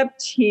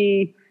script,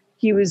 he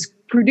was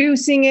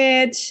producing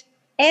it,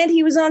 and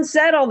he was on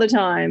set all the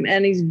time.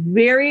 And he's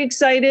very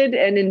excited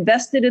and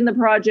invested in the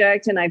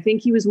project. And I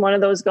think he was one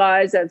of those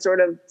guys that sort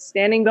of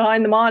standing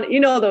behind the monitor.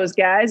 You know those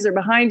guys, they're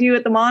behind you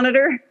at the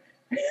monitor.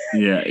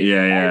 Yeah.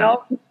 And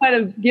all kind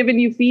of giving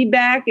you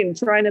feedback and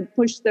trying to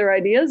push their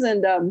ideas.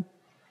 And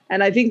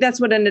I think that's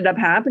what ended up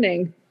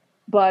happening.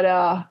 But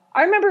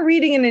I remember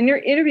reading in an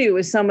interview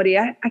with somebody,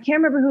 I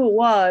can't remember who it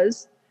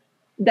was,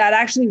 that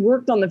actually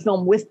worked on the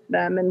film with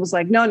them and was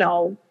like,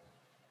 no.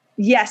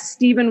 Yes,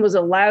 Steven was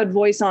a loud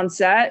voice on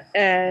set,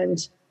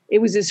 and it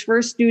was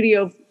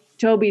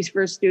Toby's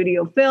first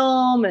studio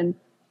film. And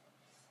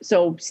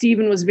so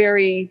Steven was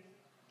very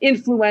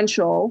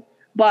influential.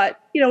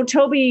 But,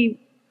 Toby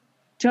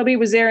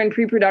was there in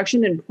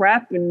pre-production and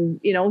prep,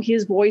 and,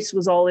 his voice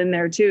was all in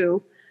there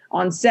too,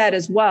 on set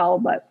as well.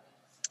 But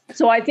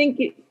so I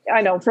think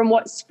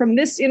from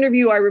this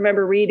interview I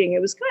remember reading,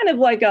 it was kind of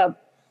like a,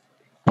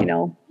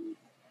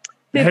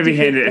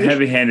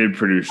 heavy-handed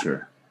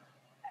producer.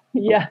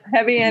 Yeah,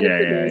 heavy-handed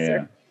producer.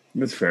 Yeah.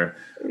 That's fair.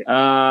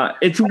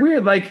 It's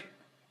weird. Like,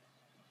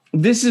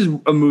 this is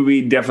a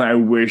movie definitely I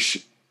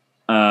wish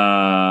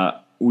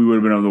we would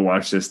have been able to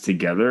watch this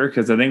together,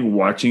 because I think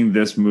watching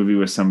this movie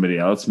with somebody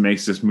else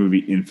makes this movie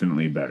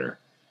infinitely better.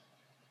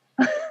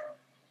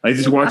 Like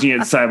just watching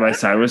it side by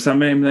side with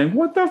somebody and being like,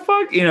 what the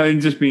fuck?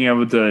 And just being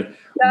able to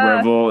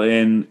revel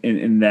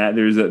in that.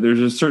 There's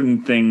a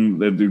certain thing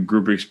that the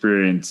group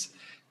experience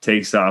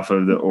takes off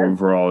of the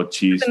overall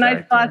cheese factor. A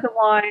nice glass of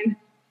wine.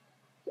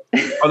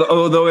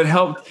 Although it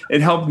helped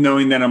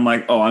knowing that I'm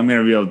like, I'm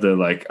going to be able to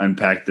like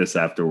unpack this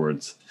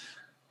afterwards.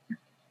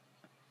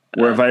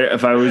 Where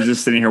if I was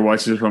just sitting here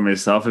watching this by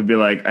myself, it'd be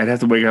like, I'd have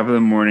to wake up in the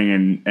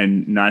morning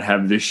and not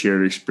have this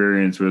shared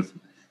experience with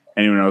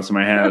anyone else in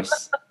my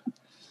house.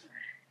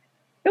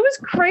 It was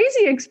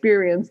crazy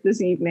experience this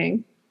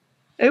evening.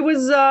 It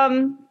was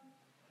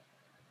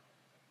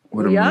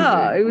what a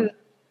movie.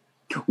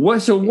 It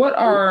was. What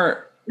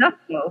are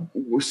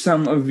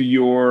some of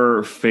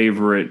your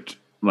favorite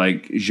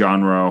like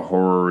genre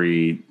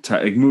horror-y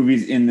like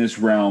movies in this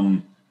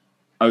realm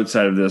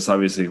outside of this?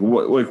 Obviously,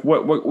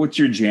 what's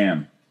your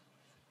jam?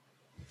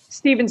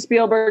 Steven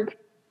Spielberg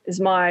is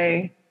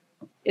in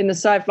the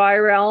sci-fi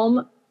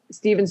realm.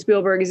 Steven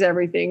Spielberg is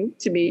everything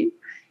to me.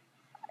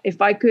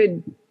 If I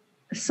could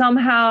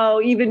somehow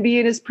even be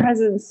in his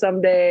presence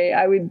someday,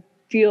 I would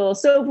feel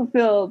so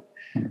fulfilled.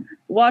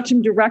 Watch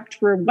him direct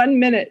for 1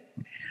 minute.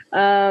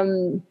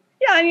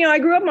 I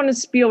grew up on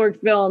his Spielberg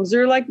films.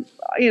 They're like,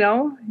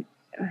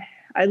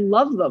 I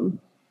love them.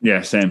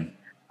 Yeah, same.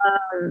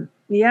 And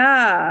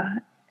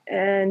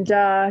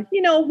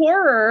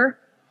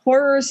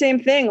horror, same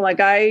thing. Like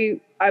I've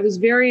always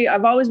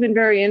been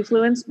very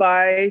influenced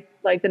by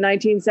like the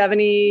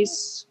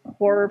 1970s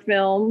horror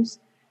films.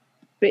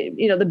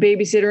 The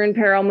Babysitter in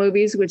Peril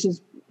movies, which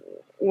is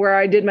where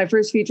I did my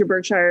first feature,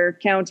 Berkshire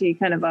County,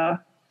 kind of a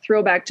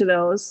throwback to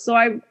those. So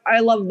I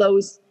love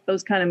those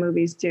kind of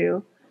movies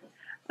too.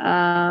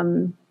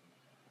 What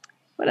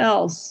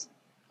else?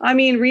 I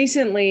mean,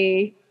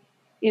 recently,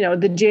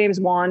 the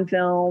James Wan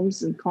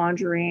films and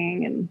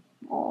Conjuring and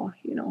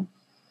The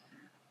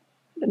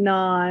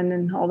Nun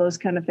and all those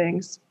kind of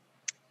things.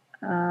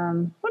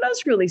 What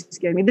else really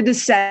scared me? The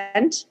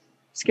Descent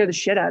scared the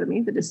shit out of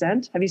me. The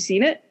Descent. Have you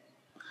seen it?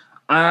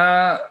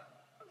 All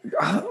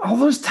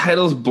those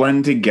titles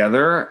blend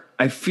together.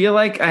 I feel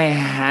like I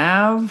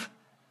have,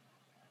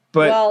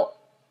 but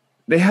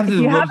they have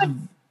the.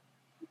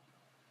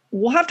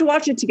 We'll have to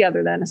watch it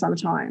together then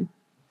sometime.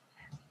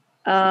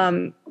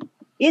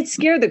 It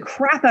scared the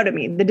crap out of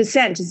me. The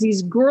Descent is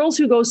these girls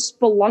who go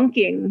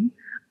spelunking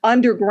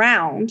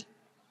underground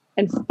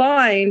and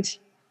find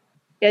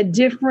a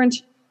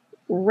different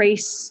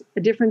race, a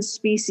different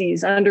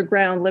species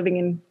underground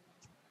living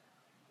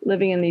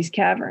in these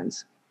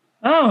caverns.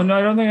 Oh, no,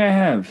 I don't think I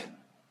have.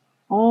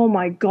 Oh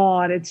my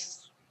God,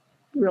 it's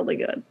really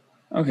good.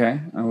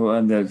 Okay, I will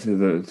add that to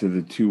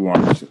the to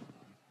watch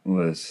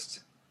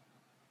list.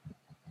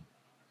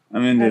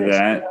 I'm into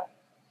that.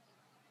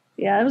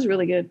 Yeah, it was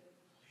really good.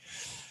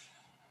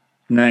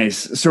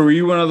 Nice. So were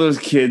you one of those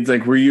kids,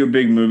 like were you a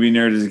big movie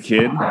nerd as a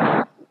kid?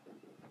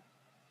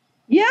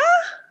 Yeah,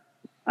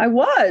 I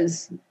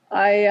was.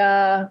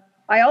 I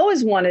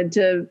always wanted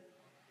to.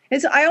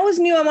 I always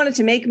knew I wanted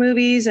to make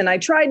movies, and I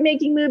tried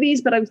making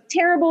movies, but I was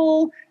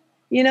terrible.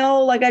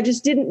 I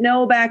just didn't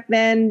know back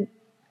then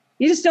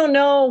you just don't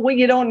know what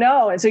you don't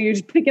know. And so you're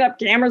just picking up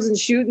cameras and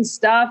shooting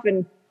stuff,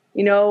 and,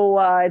 you know,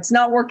 it's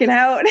not working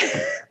out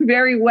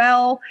very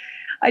well.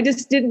 I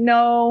just didn't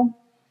know.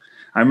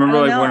 I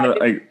remember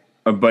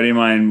a buddy of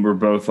mine, we're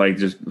both like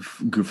just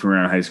goofing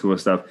around in high school and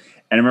stuff.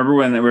 And I remember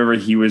whenever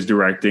he was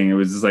directing, it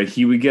was just like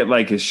he would get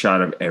like a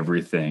shot of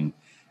everything.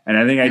 And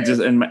I think I just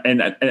and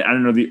I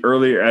don't know, the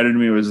earlier edit of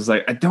me was just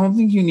like, I don't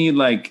think you need,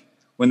 like,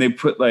 when they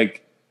put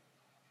like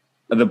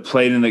the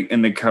plate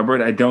in the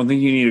cupboard, I don't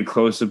think you need a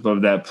close up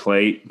of that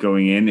plate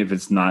going in if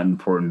it's not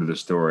important to the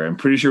story. I'm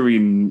pretty sure we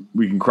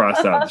can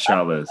cross out the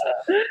shot list.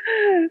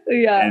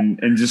 Yeah.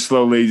 And just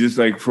slowly, just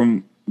like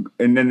from.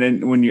 And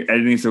then when you're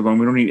editing stuff, going,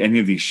 we don't need any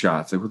of these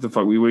shots. Like, what the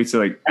fuck? We wasted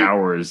like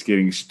hours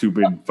getting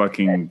stupid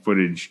fucking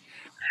footage,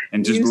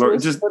 and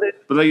but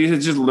like you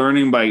said, just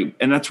learning by.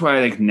 And that's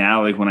why, like,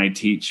 now, like when I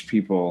teach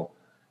people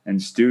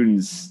and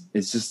students,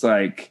 it's just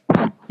like,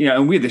 you know,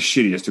 and we had the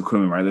shittiest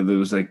equipment, right? There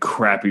was like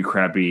crappy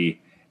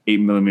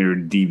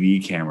 8mm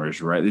DV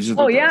cameras, right? There's just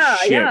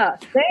yeah.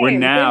 Where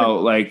now,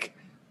 like,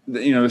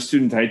 you know, the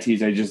students I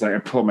teach, I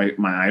pull up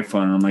my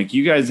iPhone and I'm like,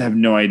 you guys have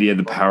no idea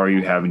the power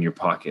you have in your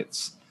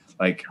pockets.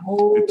 Like,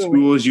 the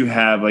tools you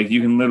have, like,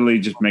 you can literally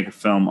just make a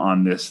film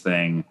on this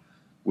thing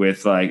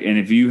with, like, and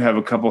if you have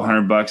a couple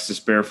 $100 to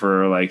spare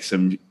for like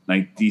some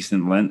like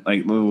decent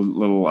like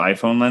little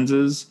iPhone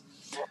lenses,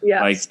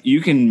 like, you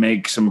can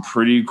make some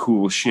pretty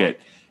cool shit.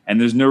 And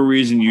there's no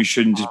reason you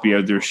shouldn't just be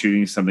out there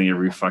shooting something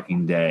every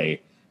fucking day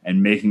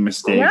and making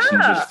mistakes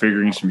and just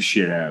figuring some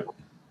shit out.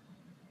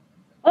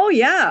 Oh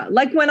yeah.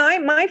 Like when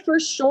my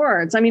first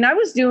shorts, I mean, I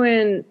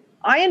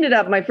ended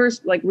up my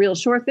first like real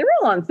shorts, they were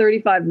all on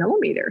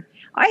 35mm.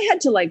 I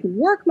had to like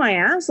work my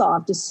ass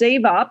off to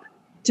save up,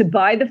 to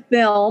buy the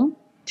film,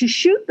 to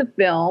shoot the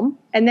film,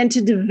 and then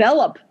to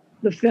develop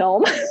the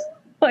film.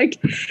 Like,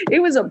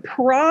 it was a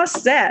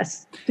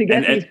process to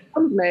get these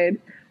films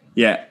made.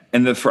 Yeah.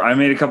 And I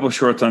made a couple of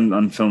shorts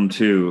on film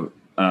too.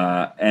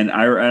 And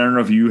I don't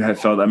know if you have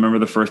felt, I remember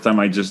the first time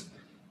I just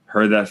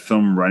heard that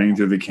film running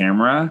through the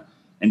camera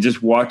and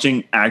just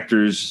watching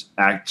actors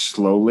act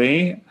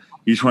slowly.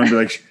 You just want to be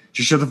like,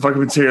 just shut the fuck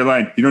up and say your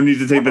line. You don't need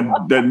to take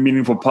that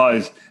meaningful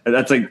pause.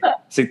 It's like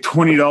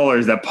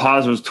 $20. That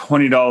pause was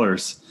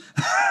 $20.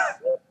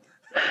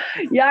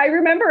 Yeah, I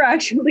remember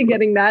actually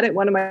getting mad at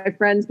one of my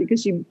friends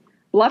because she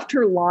bluffed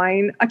her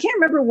line. I can't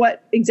remember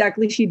what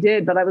exactly she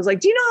did, but I was like,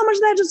 do you know how much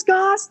that just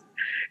cost?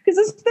 Because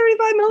it's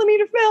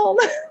 35mm film.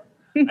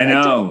 I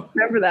know. I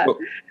remember that.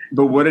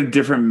 But what a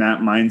different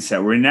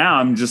mindset. Where now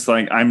I'm just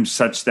like, I'm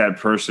such that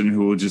person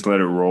who will just let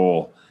it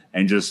roll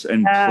and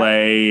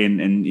play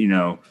and you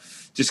know,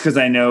 just because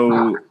I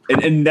know,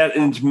 and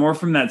it's more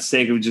from that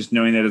sake of just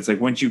knowing that it's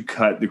like once you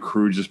cut, the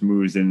crew just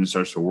moves in and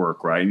starts to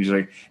work, right? And you're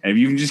like, and if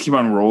you can just keep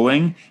on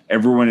rolling,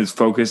 everyone is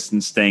focused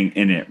and staying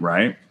in it,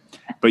 right?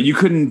 But you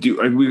couldn't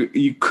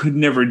you could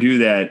never do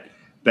that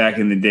back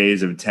in the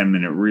days of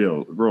 10-minute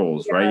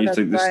rolls, right?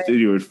 The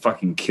studio would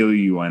fucking kill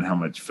you on how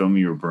much film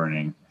you were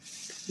burning.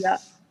 Yeah.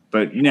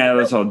 But now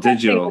that's all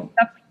digital.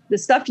 The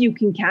stuff you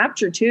can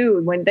capture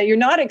too, that you're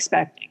not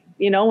expecting,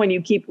 you know, when you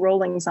keep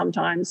rolling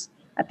sometimes.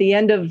 At the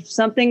end of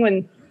something,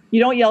 when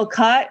you don't yell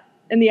cut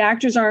and the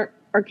actors are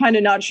kind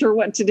of not sure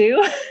what to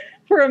do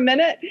for a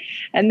minute,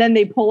 and then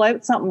they pull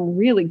out something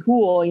really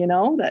cool, you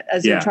know, that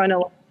as you're trying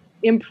to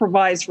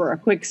improvise for a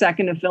quick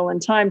second to fill in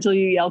time till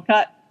you yell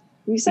cut.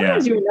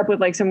 Sometimes you end up with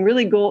like some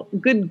really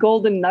good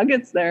golden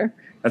nuggets there.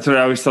 That's what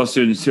I always tell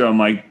students too. I'm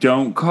like,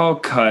 don't call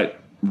cut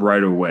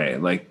right away.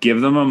 Like,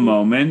 give them a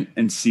moment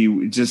and see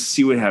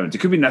what happens. It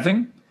could be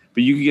nothing,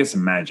 but you could get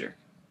some magic.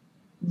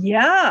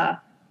 Yeah.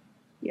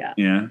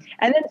 And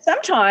then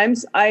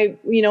sometimes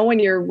when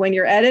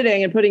you're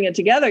editing and putting it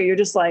together, you're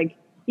just like,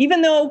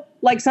 even though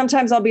like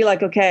sometimes I'll be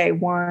like, okay,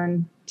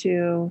 1,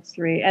 2,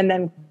 3, and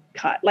then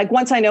cut. Like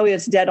once I know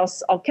it's dead,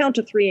 I'll count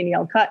to 3 and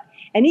yell cut.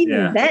 And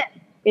even then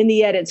in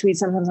the edit suite,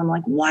 sometimes I'm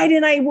like, why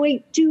didn't I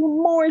wait 2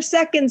 more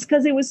seconds?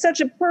 Because it was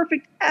such a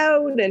perfect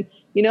out. And,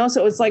 you know,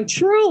 so it's like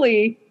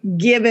truly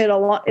give it a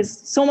lot.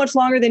 It's so much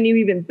longer than you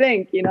even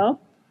think, you know?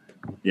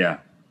 Yeah.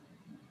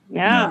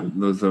 Yeah.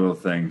 Those little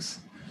things.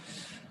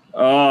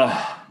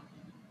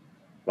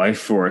 Life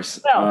Force.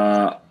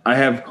 I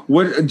have.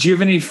 What do you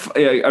have any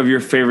of your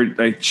favorite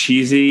like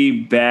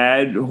cheesy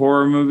bad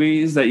horror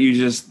movies that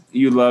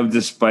you love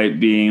despite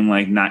being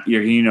like not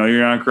you're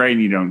not great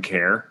and you don't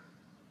care?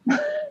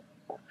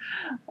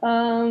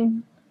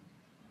 I'm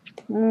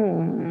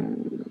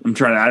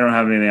trying. I don't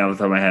have anything off the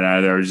top of my head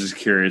either. I was just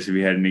curious if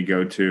you had any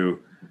go-to.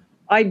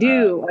 I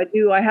do.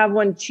 I have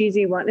one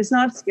cheesy one. It's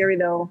not scary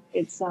though.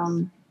 It's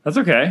That's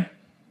okay.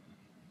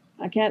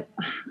 I can't.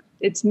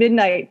 It's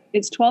midnight.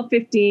 It's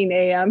 12:15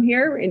 a.m.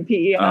 here in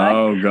PEI.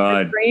 Oh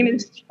God! The brain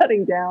is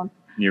shutting down.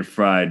 You're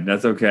fried.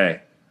 That's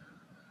okay.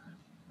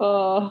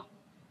 Oh,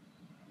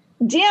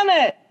 damn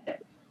it!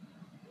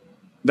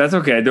 That's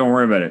okay. Don't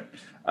worry about it.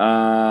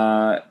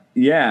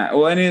 Yeah.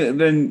 Well,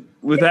 then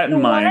with that in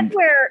mind,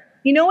 where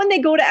when they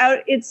go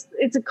to it's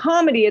a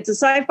comedy. It's a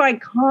sci-fi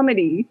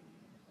comedy,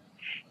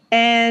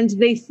 and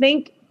they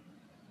think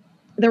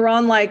they're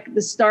on like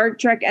the Star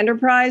Trek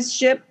Enterprise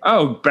ship.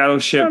 Oh,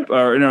 Battleship,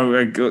 or no,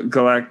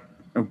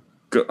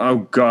 oh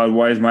God,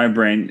 why is my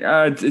brain?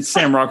 It's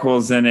Sam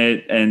Rockwell's in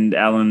it, and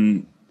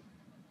Alan.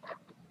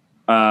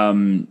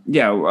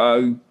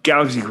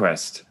 Galaxy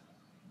Quest.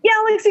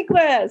 Galaxy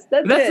Quest.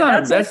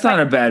 That's not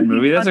a bad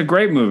movie. That's a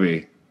great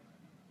movie.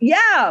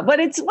 Yeah, but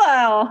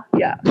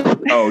yeah.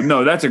 Oh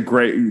no, that's a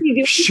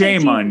great.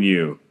 Shame on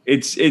you.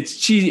 It's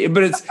cheesy,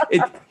 but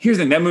here's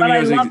the thing. That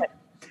movie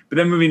but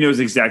that movie knows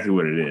exactly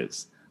what it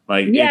is.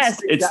 Like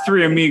it's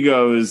three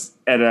amigos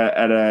at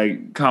a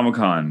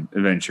Comic-Con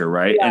adventure,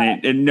 right? Yeah.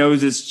 And it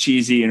knows it's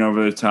cheesy and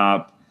over the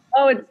top.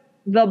 Oh, it's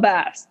the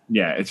best.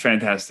 Yeah, it's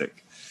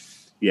fantastic.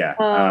 Yeah,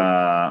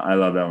 I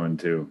love that one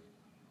too.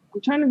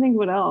 I'm trying to think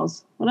what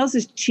else. What else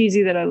is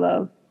cheesy that I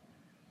love?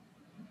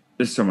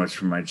 There's so much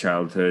from my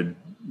childhood.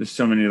 There's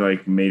so many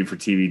like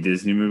made-for-TV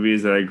Disney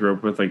movies that I grew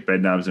up with, like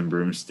Bedknobs and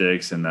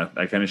Broomsticks and that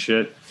kind of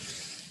shit.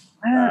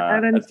 I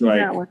didn't see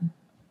that one.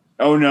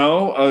 Oh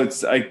no! Oh,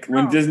 it's like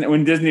when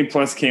Disney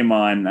Plus came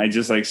on, I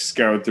just like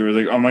scoured through. It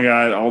was like, oh my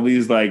God, all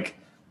these like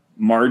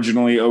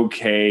marginally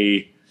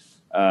okay.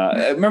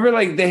 Remember,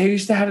 like they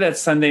used to have that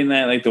Sunday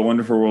night, like The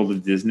Wonderful World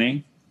of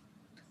Disney.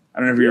 I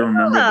don't know if you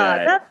remember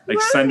that. Like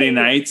right. Sunday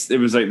nights, it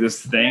was like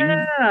this thing,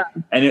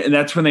 and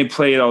that's when they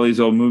played all these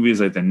old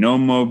movies, like the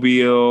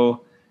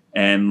Gnome-mobile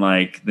and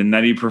like the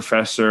Nutty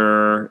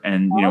Professor,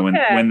 and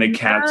when the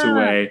cat's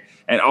away.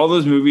 And all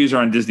those movies are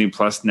on Disney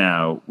Plus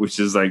now, which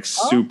is like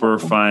super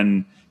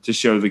fun to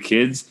show the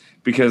kids,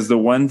 because the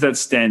ones that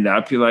stand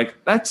up, you're like,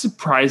 that's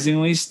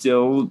surprisingly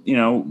still,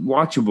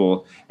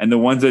 watchable. And the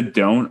ones that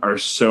don't are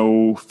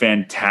so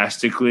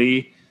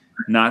fantastically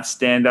not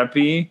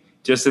stand-up-y,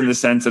 just in the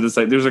sense that it's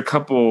like there's a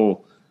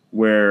couple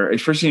where,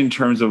 especially in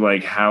terms of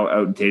like how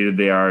outdated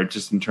they are,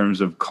 just in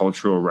terms of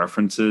cultural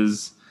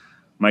references,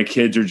 my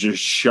kids are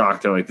just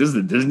shocked. They're like, this is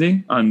the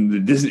Disney on the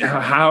Disney.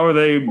 How are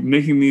they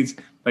making these?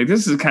 Like,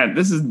 this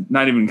is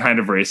not even kind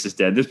of racist,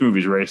 Dad. This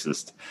movie's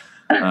racist.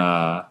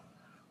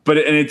 But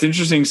it's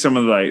interesting. Some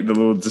of the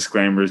little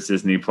disclaimers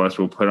Disney Plus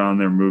will put on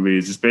their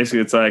movies.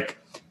 It's like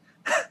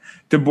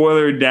to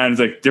boil it down.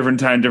 It's like different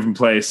time, different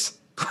place.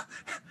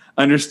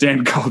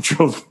 Understand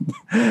cultural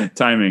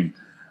timing.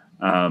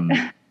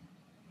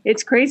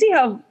 It's crazy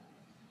how,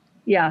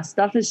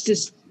 stuff is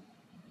just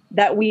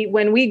that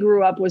when we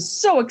grew up was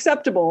so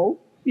acceptable.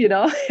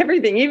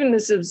 Everything, even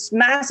this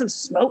massive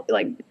smoke,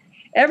 like.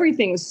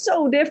 Everything's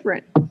so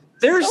different.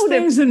 There's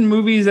things in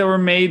movies that were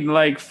made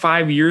like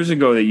 5 years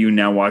ago that you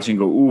now watch and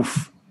go,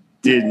 oof,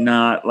 did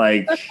not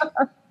like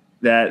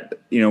that.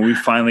 We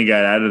finally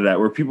got out of that,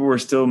 where people were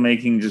still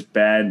making just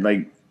bad,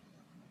 like,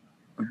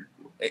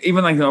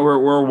 even like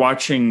we're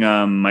watching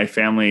my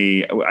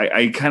family.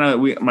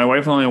 My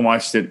wife only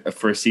watched it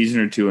for a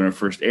season or two when it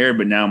first aired,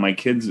 but now my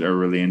kids are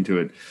really into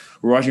it.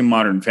 We're watching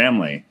Modern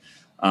Family,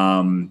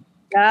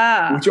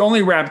 which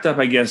only wrapped up,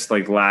 I guess,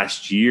 like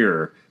last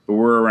year. But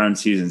we're around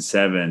season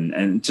 7,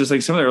 and just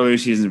like some of the earlier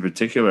seasons in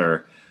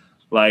particular,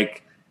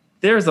 like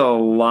there's a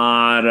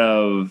lot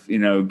of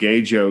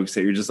gay jokes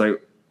that you're just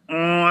like,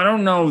 I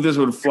don't know if this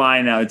would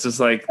fly now. It's just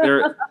like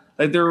they're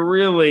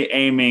really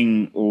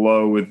aiming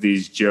low with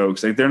these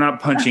jokes. Like they're not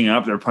punching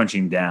up, they're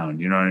punching down.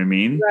 You know what I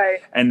mean?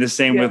 Right. And the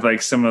same with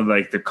like some of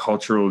like the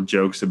cultural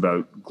jokes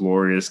about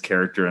Gloria's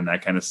character and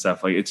that kind of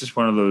stuff. Like it's just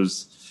one of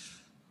those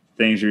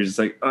things where you're just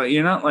like,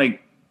 you're not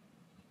like.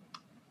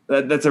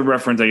 That's a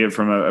reference I get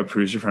from a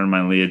producer friend of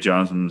mine, Leah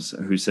Johnsons,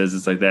 who says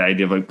it's like that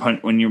idea of like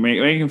when you're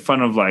making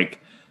fun of like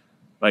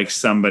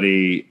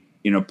somebody,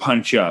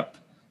 punch up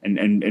and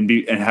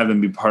have them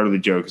be part of the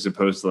joke, as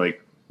opposed to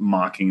like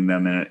mocking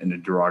them in a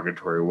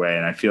derogatory way.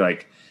 And I feel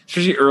like,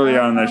 especially early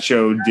on in that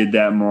show, did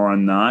that more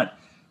on not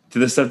to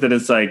the stuff that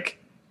it's like,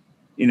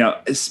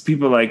 it's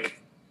people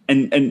like,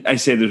 and I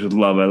say this with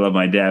love. I love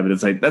my dad, but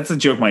it's like that's a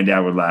joke my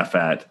dad would laugh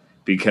at.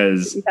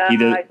 Because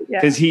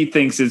he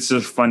thinks it's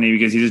just funny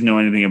because he doesn't know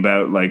anything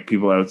about like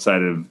people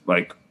outside of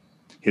like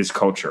his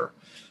culture,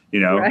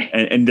 right.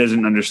 and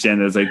doesn't understand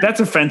that it's like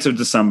that's offensive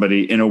to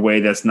somebody in a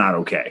way that's not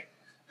okay.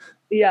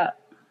 Yeah.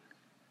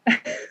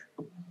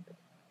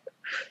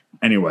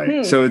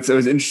 Anyway, so it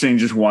was interesting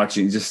just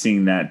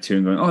seeing that too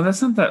and going, oh,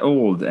 that's not that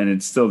old, and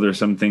it's still there's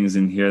some things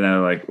in here that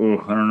are like, oh,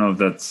 I don't know if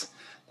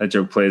that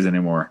joke plays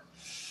anymore.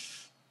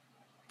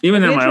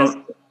 Even in my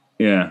own,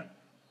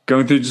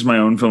 going through just my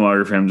own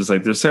filmography, I'm just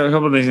like, there's a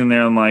couple of things in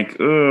there. I'm like,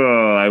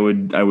 oh, I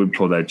would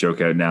pull that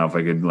joke out now if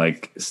I could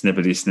like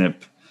snippety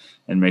snip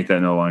and make that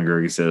no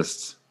longer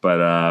exist.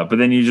 But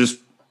then you just,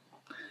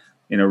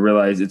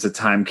 realize it's a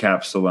time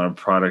capsule and a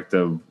product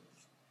of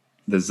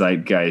the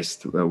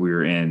zeitgeist that we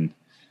were in.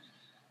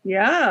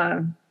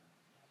 Yeah.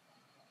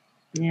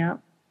 Yeah.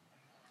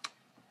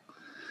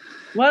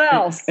 What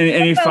else?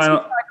 Any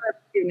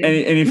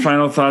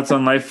final thoughts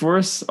on Life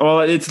Force?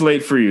 Well, it's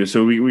late for you,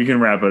 so we can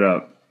wrap it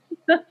up.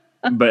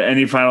 But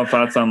any final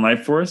thoughts on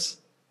Life Force?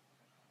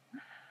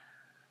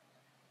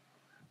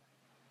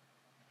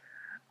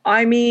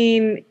 I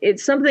mean,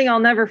 it's something I'll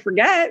never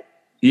forget.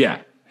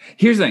 Yeah.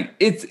 Here's the thing.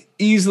 It's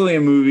easily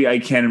a movie I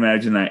can't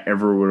imagine I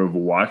ever would have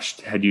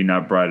watched had you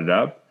not brought it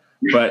up.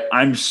 but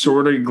I'm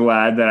sort of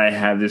glad that I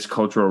have this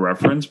cultural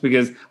reference,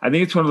 because I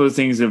think it's one of those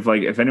things of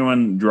like, if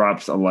anyone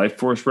drops a Life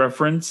Force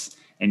reference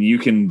and you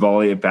can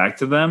volley it back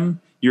to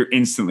them, you're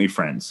instantly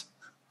friends.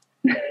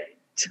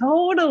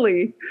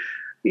 Totally.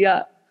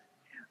 Yeah.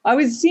 I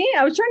was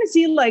trying to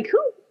see like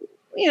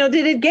who,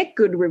 did it get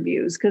good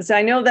reviews? Because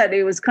I know that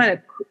it was kind of,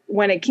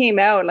 when it came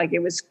out, like it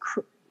was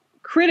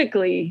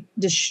critically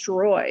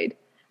destroyed.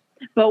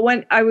 But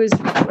when I was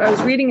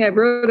reading, I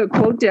wrote a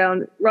quote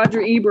down.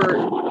 Roger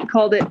Ebert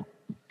called it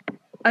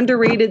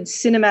underrated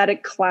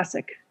cinematic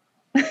classic.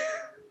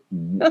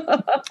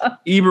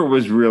 Ebert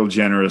was real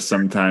generous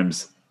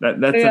sometimes. That's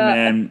a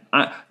man.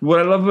 What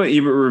I love about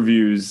Ebert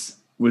reviews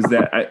was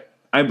that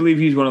I believe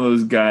he's one of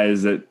those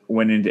guys that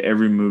went into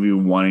every movie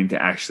wanting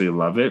to actually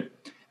love it,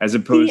 as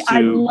opposed to.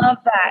 I love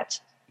that.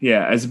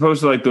 Yeah, as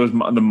opposed to like the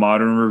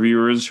modern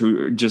reviewers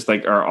who just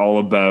like are all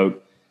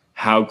about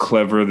how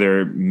clever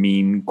their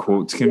mean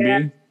quotes can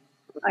be.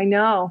 I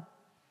know.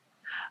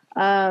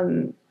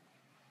 I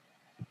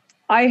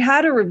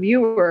had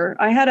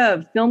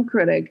a film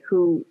critic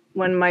who,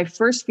 when my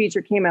first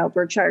feature came out,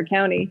 Berkshire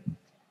County,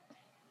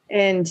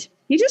 and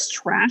he just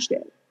trashed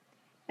it.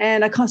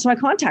 And I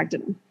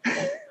contacted him.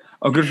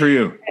 Oh, good for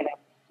you.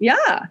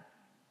 Yeah.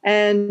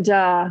 And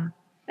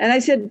I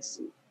said,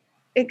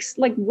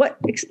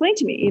 explain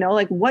to me,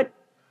 what,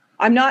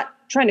 I'm not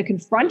trying to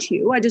confront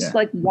you. I just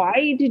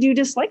why did you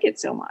dislike it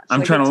so much?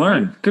 I'm trying to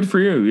learn. Good for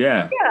you.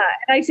 Yeah. Yeah.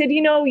 And I said,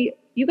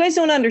 you guys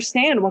don't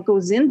understand what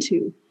goes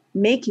into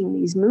making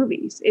these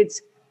movies.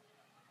 It's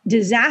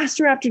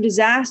disaster after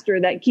disaster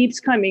that keeps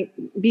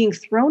being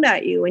thrown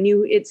at you. And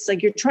it's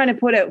like, you're trying to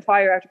put out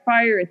fire after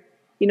fire.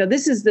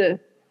 This is the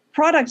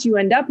product you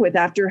end up with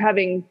after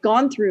having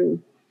gone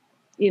through,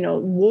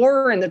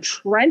 war in the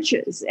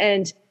trenches,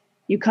 and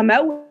you come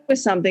out with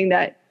something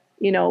that,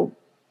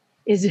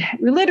 is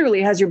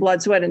literally has your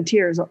blood, sweat, and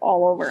tears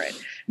all over it.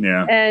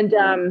 Yeah.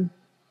 And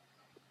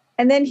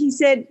then he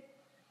said,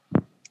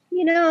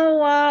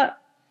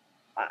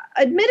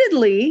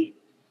 admittedly,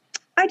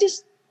 I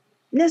just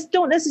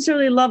don't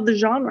necessarily love the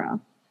genre.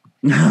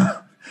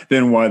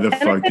 Then why the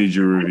fuck did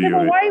you review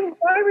it?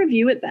 Why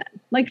review it then?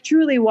 Like,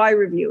 truly, why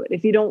review it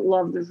if you don't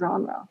love the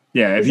genre?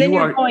 Yeah, if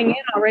you're going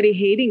in already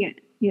hating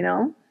it,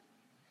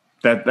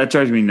 That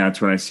drives me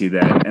nuts when I see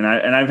that, and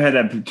I've had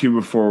that too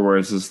before, where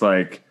it's just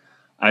like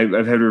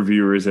I've had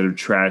reviewers that have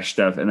trashed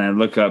stuff, and I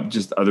look up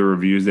just other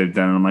reviews they've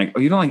done, and I'm like,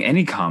 oh, you don't like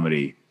any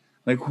comedy?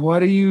 Like,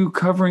 what are you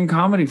covering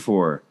comedy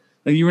for?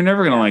 Like, you were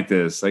never gonna like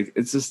this. Like,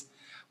 it's just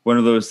one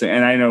of those things.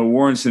 And I know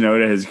Warren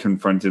Sonoda has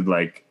confronted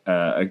like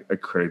a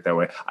critic that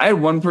way. I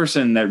had one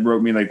person that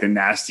wrote me like the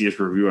nastiest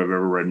review I've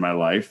ever read in my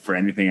life for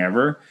anything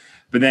ever.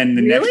 But then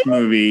the next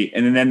movie,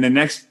 and then the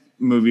next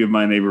movie of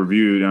mine they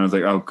reviewed, and I was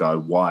like, oh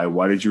God, why?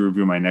 Why did you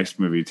review my next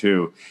movie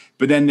too?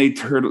 But then they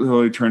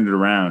totally turned it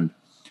around,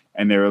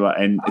 and they were like,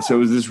 and so it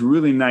was this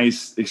really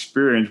nice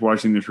experience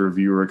watching this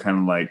reviewer kind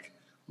of like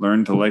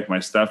learn to like my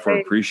stuff or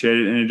appreciate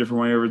it in a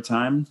different way over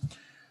time.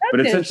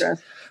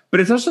 But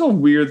it's also a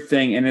weird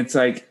thing, and it's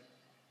like,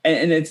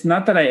 and it's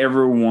not that I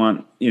ever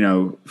want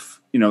indie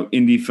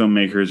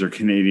filmmakers or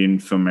Canadian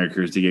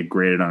filmmakers to get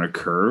graded on a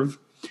curve,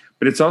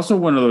 but it's also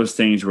one of those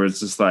things where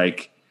it's just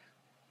like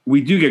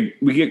we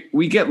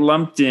get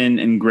lumped in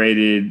and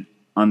graded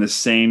on the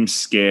same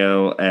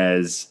scale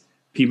as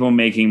people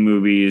making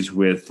movies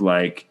with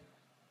like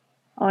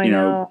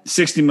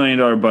 $60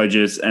 million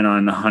budgets and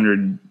on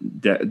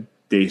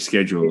 100-day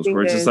schedules,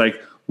 where it's just like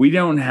we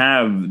don't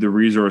have the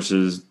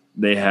resources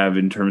they have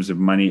in terms of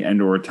money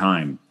and or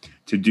time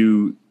to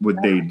do what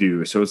they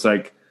do. So it's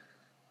like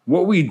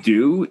what we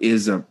do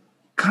is a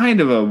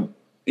kind of a,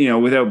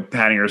 without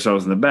patting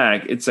ourselves in the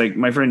back, it's like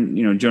my friend,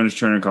 Jonas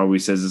Chernick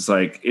always says, it's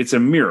like, it's a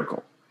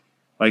miracle.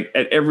 Like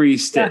at every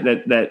step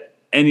that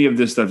any of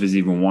this stuff is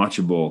even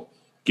watchable,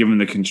 given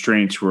the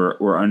constraints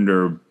we're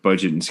under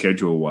budget and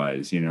schedule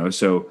wise,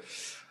 So,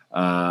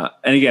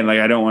 and again, like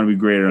I don't want to be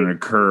graded on a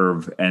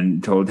curve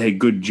and told, hey,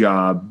 good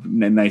job,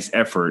 nice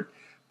effort.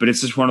 But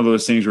it's just one of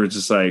those things where it's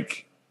just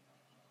like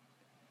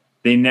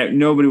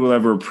nobody will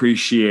ever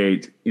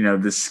appreciate,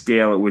 the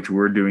scale at which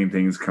we're doing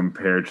things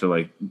compared to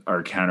like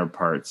our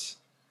counterparts,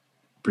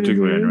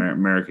 particularly in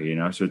America,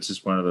 So it's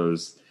just one of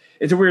those.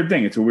 It's a weird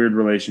thing. It's a weird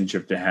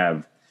relationship to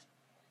have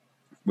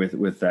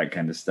with that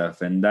kind of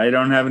stuff, and I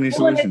don't have any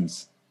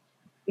solutions.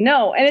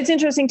 No, and it's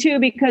interesting too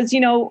because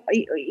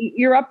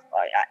you're up.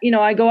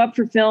 I go up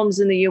for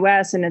films in the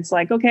U.S. and it's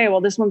like, okay,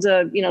 well, this one's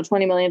a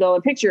 $20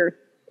 million picture.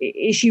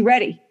 Is she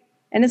ready?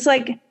 And it's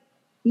like,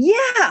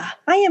 yeah,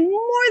 I am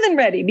more than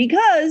ready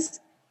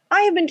because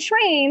I have been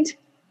trained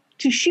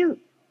to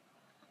shoot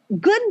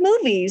good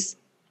movies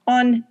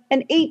on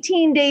an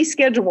 18-day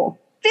schedule,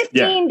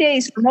 15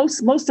 days for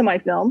most of my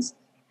films,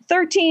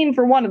 13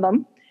 for one of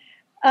them.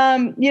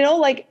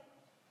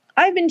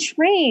 I've been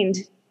trained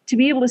to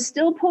be able to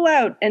still pull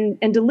out and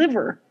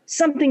deliver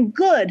something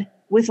good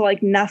with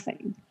like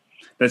nothing.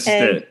 That's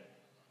it.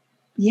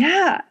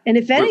 Yeah. And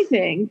if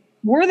anything,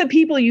 we're the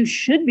people you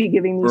should be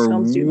giving these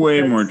films to.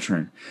 Way more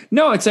trained.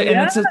 No, it's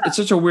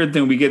such a weird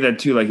thing. We get that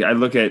too. Like I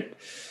look at,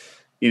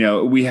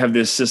 we have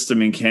this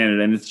system in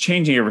Canada, and it's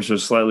changing ever so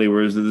slightly,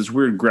 whereas this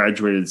weird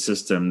graduated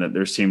system that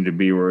there seemed to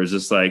be, where it's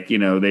just like,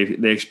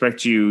 they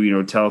expect you,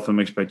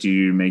 Telefilm expect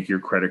you to make your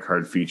credit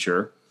card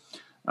feature.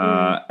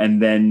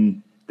 And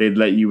then they'd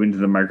let you into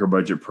the micro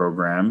budget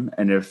program.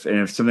 And if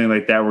something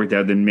like that worked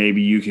out, then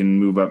maybe you can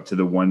move up to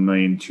the $1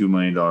 million, $2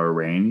 million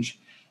range.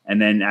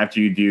 And then after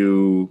you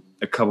do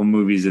a couple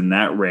movies in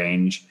that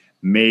range,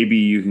 maybe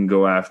you can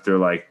go after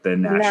like the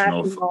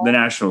national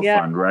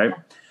fund, right?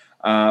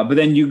 But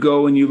then you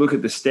go and you look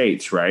at the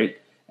States, right?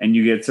 And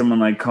you get someone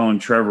like Colin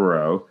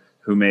Trevorrow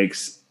who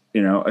makes, a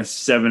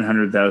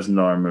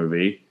 $700,000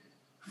 movie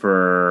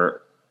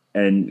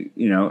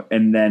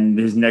and then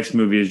his next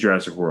movie is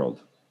Jurassic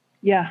World.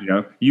 Yeah.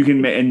 You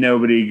can, and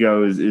nobody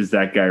goes, is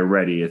that guy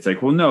ready? It's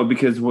like, well, no,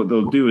 because what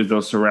they'll do is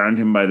they'll surround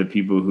him by the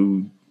people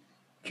who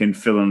can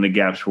fill in the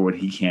gaps for what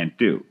he can't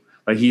do.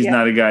 Like he's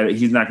not a guy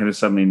he's not going to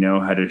suddenly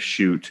know how to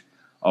shoot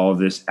all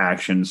this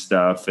action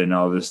stuff and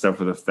all this stuff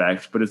with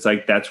effects. But it's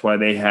like, that's why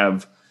they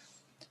have,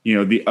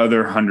 the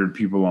other 100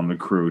 people on the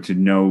crew to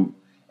know.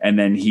 And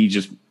then he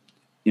just,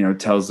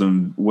 tells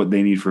them what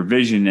they need for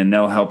vision, and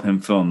they'll help him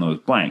fill in those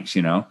blanks.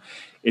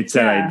 It's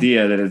that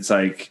idea that it's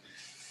like,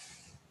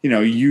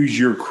 use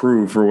your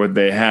crew for what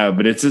they have.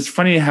 But it's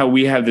funny how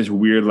we have this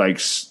weird, like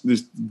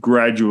this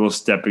gradual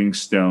stepping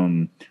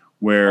stone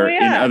where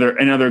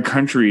in other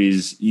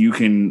countries you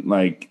can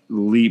like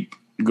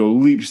go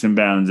leaps and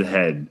bounds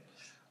ahead.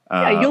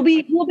 You'll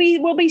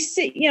be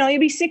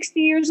 60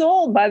 years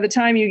old by the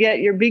time you get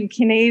your big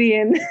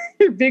Canadian,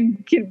 your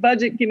big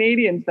budget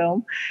Canadian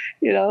film,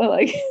 and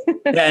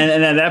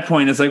at that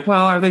point it's like,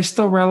 well, are they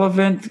still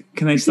relevant?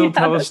 Can they still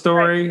tell a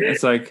story? Right.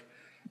 It's like,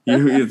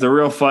 it's a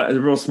real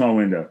small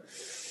window.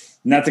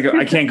 Not to go,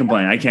 I can't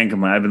complain.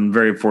 I've been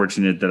very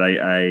fortunate that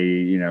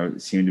I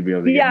seem to be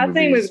able to get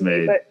movies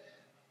made.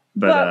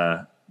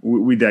 But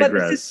we digress.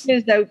 But the system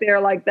is out there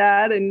like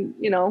that, and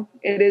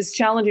it is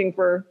challenging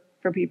for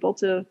people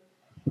to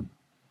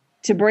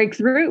break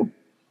through.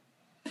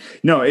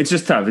 No, it's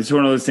just tough. It's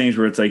one of those things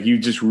where it's like you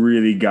just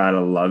really gotta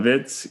love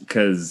it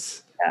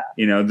because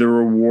the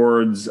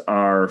rewards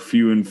are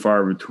few and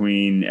far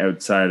between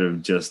outside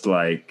of just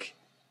like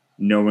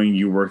knowing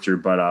you worked your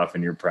butt off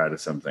and you're proud of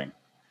something.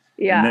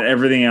 Yeah, and then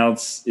everything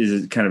else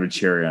is kind of a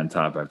cherry on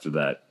top after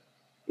that.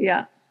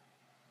 Yeah.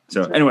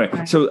 So anyway,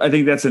 so I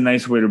think that's a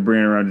nice way to bring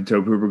it around to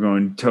Tobe Hooper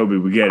going, Toby,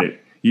 we get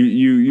it.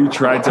 You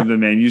tried something,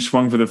 man. You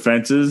swung for the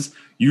fences.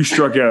 You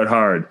struck out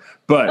hard.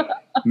 But,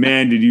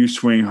 man, did you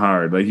swing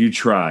hard. Like, you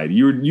tried.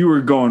 You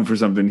were going for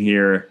something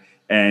here.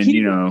 And,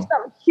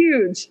 something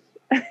huge.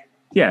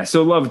 Yeah,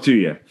 so love to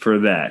you for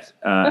that.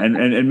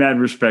 And mad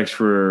respects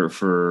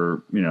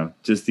for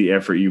just the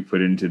effort you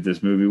put into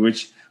this movie,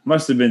 which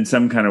must have been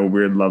some kind of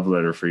weird love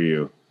letter for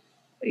you.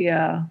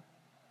 Yeah.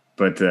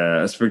 But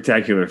a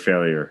spectacular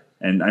failure.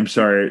 And I'm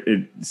sorry,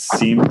 it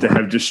seemed to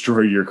have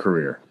destroyed your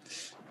career.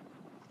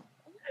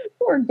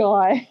 Poor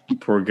guy.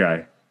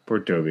 Poor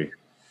Toby.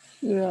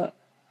 Yeah.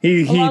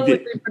 He Along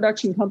did with the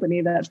production company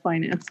that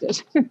financed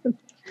it.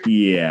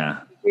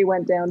 Yeah. We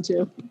went down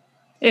to.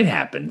 It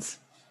happens.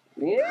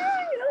 Yeah,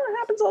 it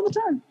happens all the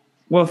time.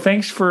 Well,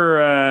 thanks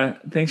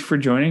for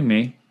joining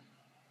me.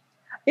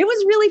 It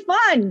was really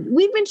fun.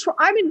 We've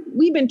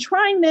been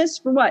trying this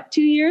for what,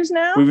 2 years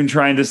now? We've been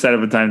trying to set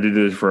up a time to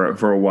do this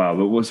for a while,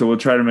 but we'll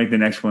try to make the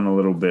next one a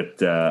little bit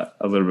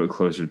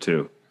closer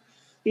too.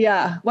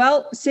 Yeah.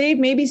 Well,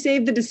 save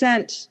the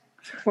descent.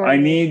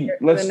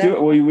 Let's do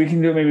it. Well, we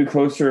can do it maybe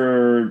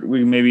closer.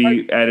 We can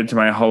maybe add it to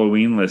my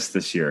Halloween list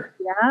this year.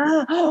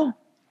 Yeah.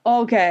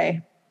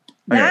 Okay.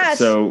 That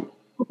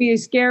will be a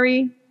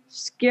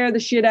scare the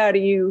shit out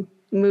of you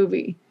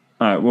movie.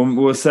 All right.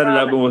 We'll set it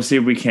up and we'll see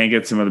if we can't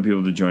get some other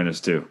people to join us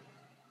too.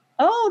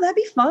 Oh, that'd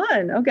be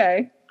fun.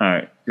 Okay. All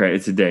right. Great.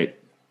 It's a date.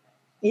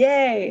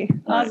 Yay.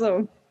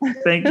 Awesome. Right.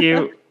 Thank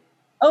you.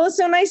 Oh,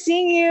 so nice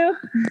seeing you.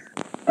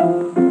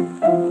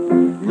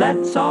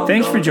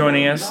 Thanks for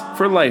joining us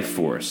for Life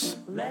Force.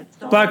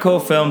 Black Hole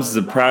Films is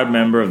a proud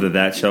member of the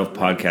That Shelf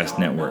Podcast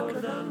Network.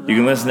 You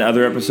can listen to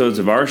other episodes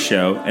of our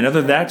show and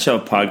other That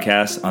Shelf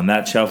podcasts on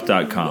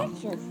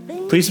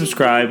thatshelf.com. Please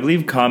subscribe,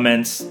 leave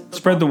comments,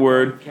 spread the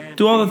word,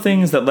 do all the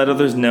things that let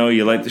others know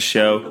you like the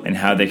show and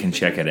how they can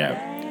check it out.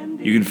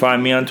 You can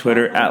find me on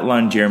Twitter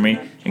 @LonJeremy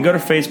and go to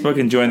Facebook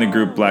and join the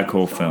group Black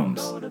Hole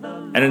Films.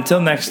 And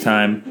until next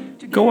time,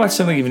 go watch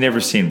something you've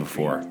never seen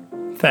before.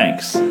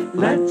 Thanks.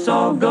 Let's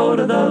all go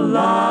to the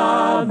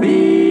lobby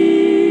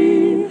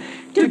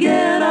to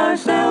get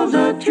ourselves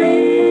a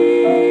treat.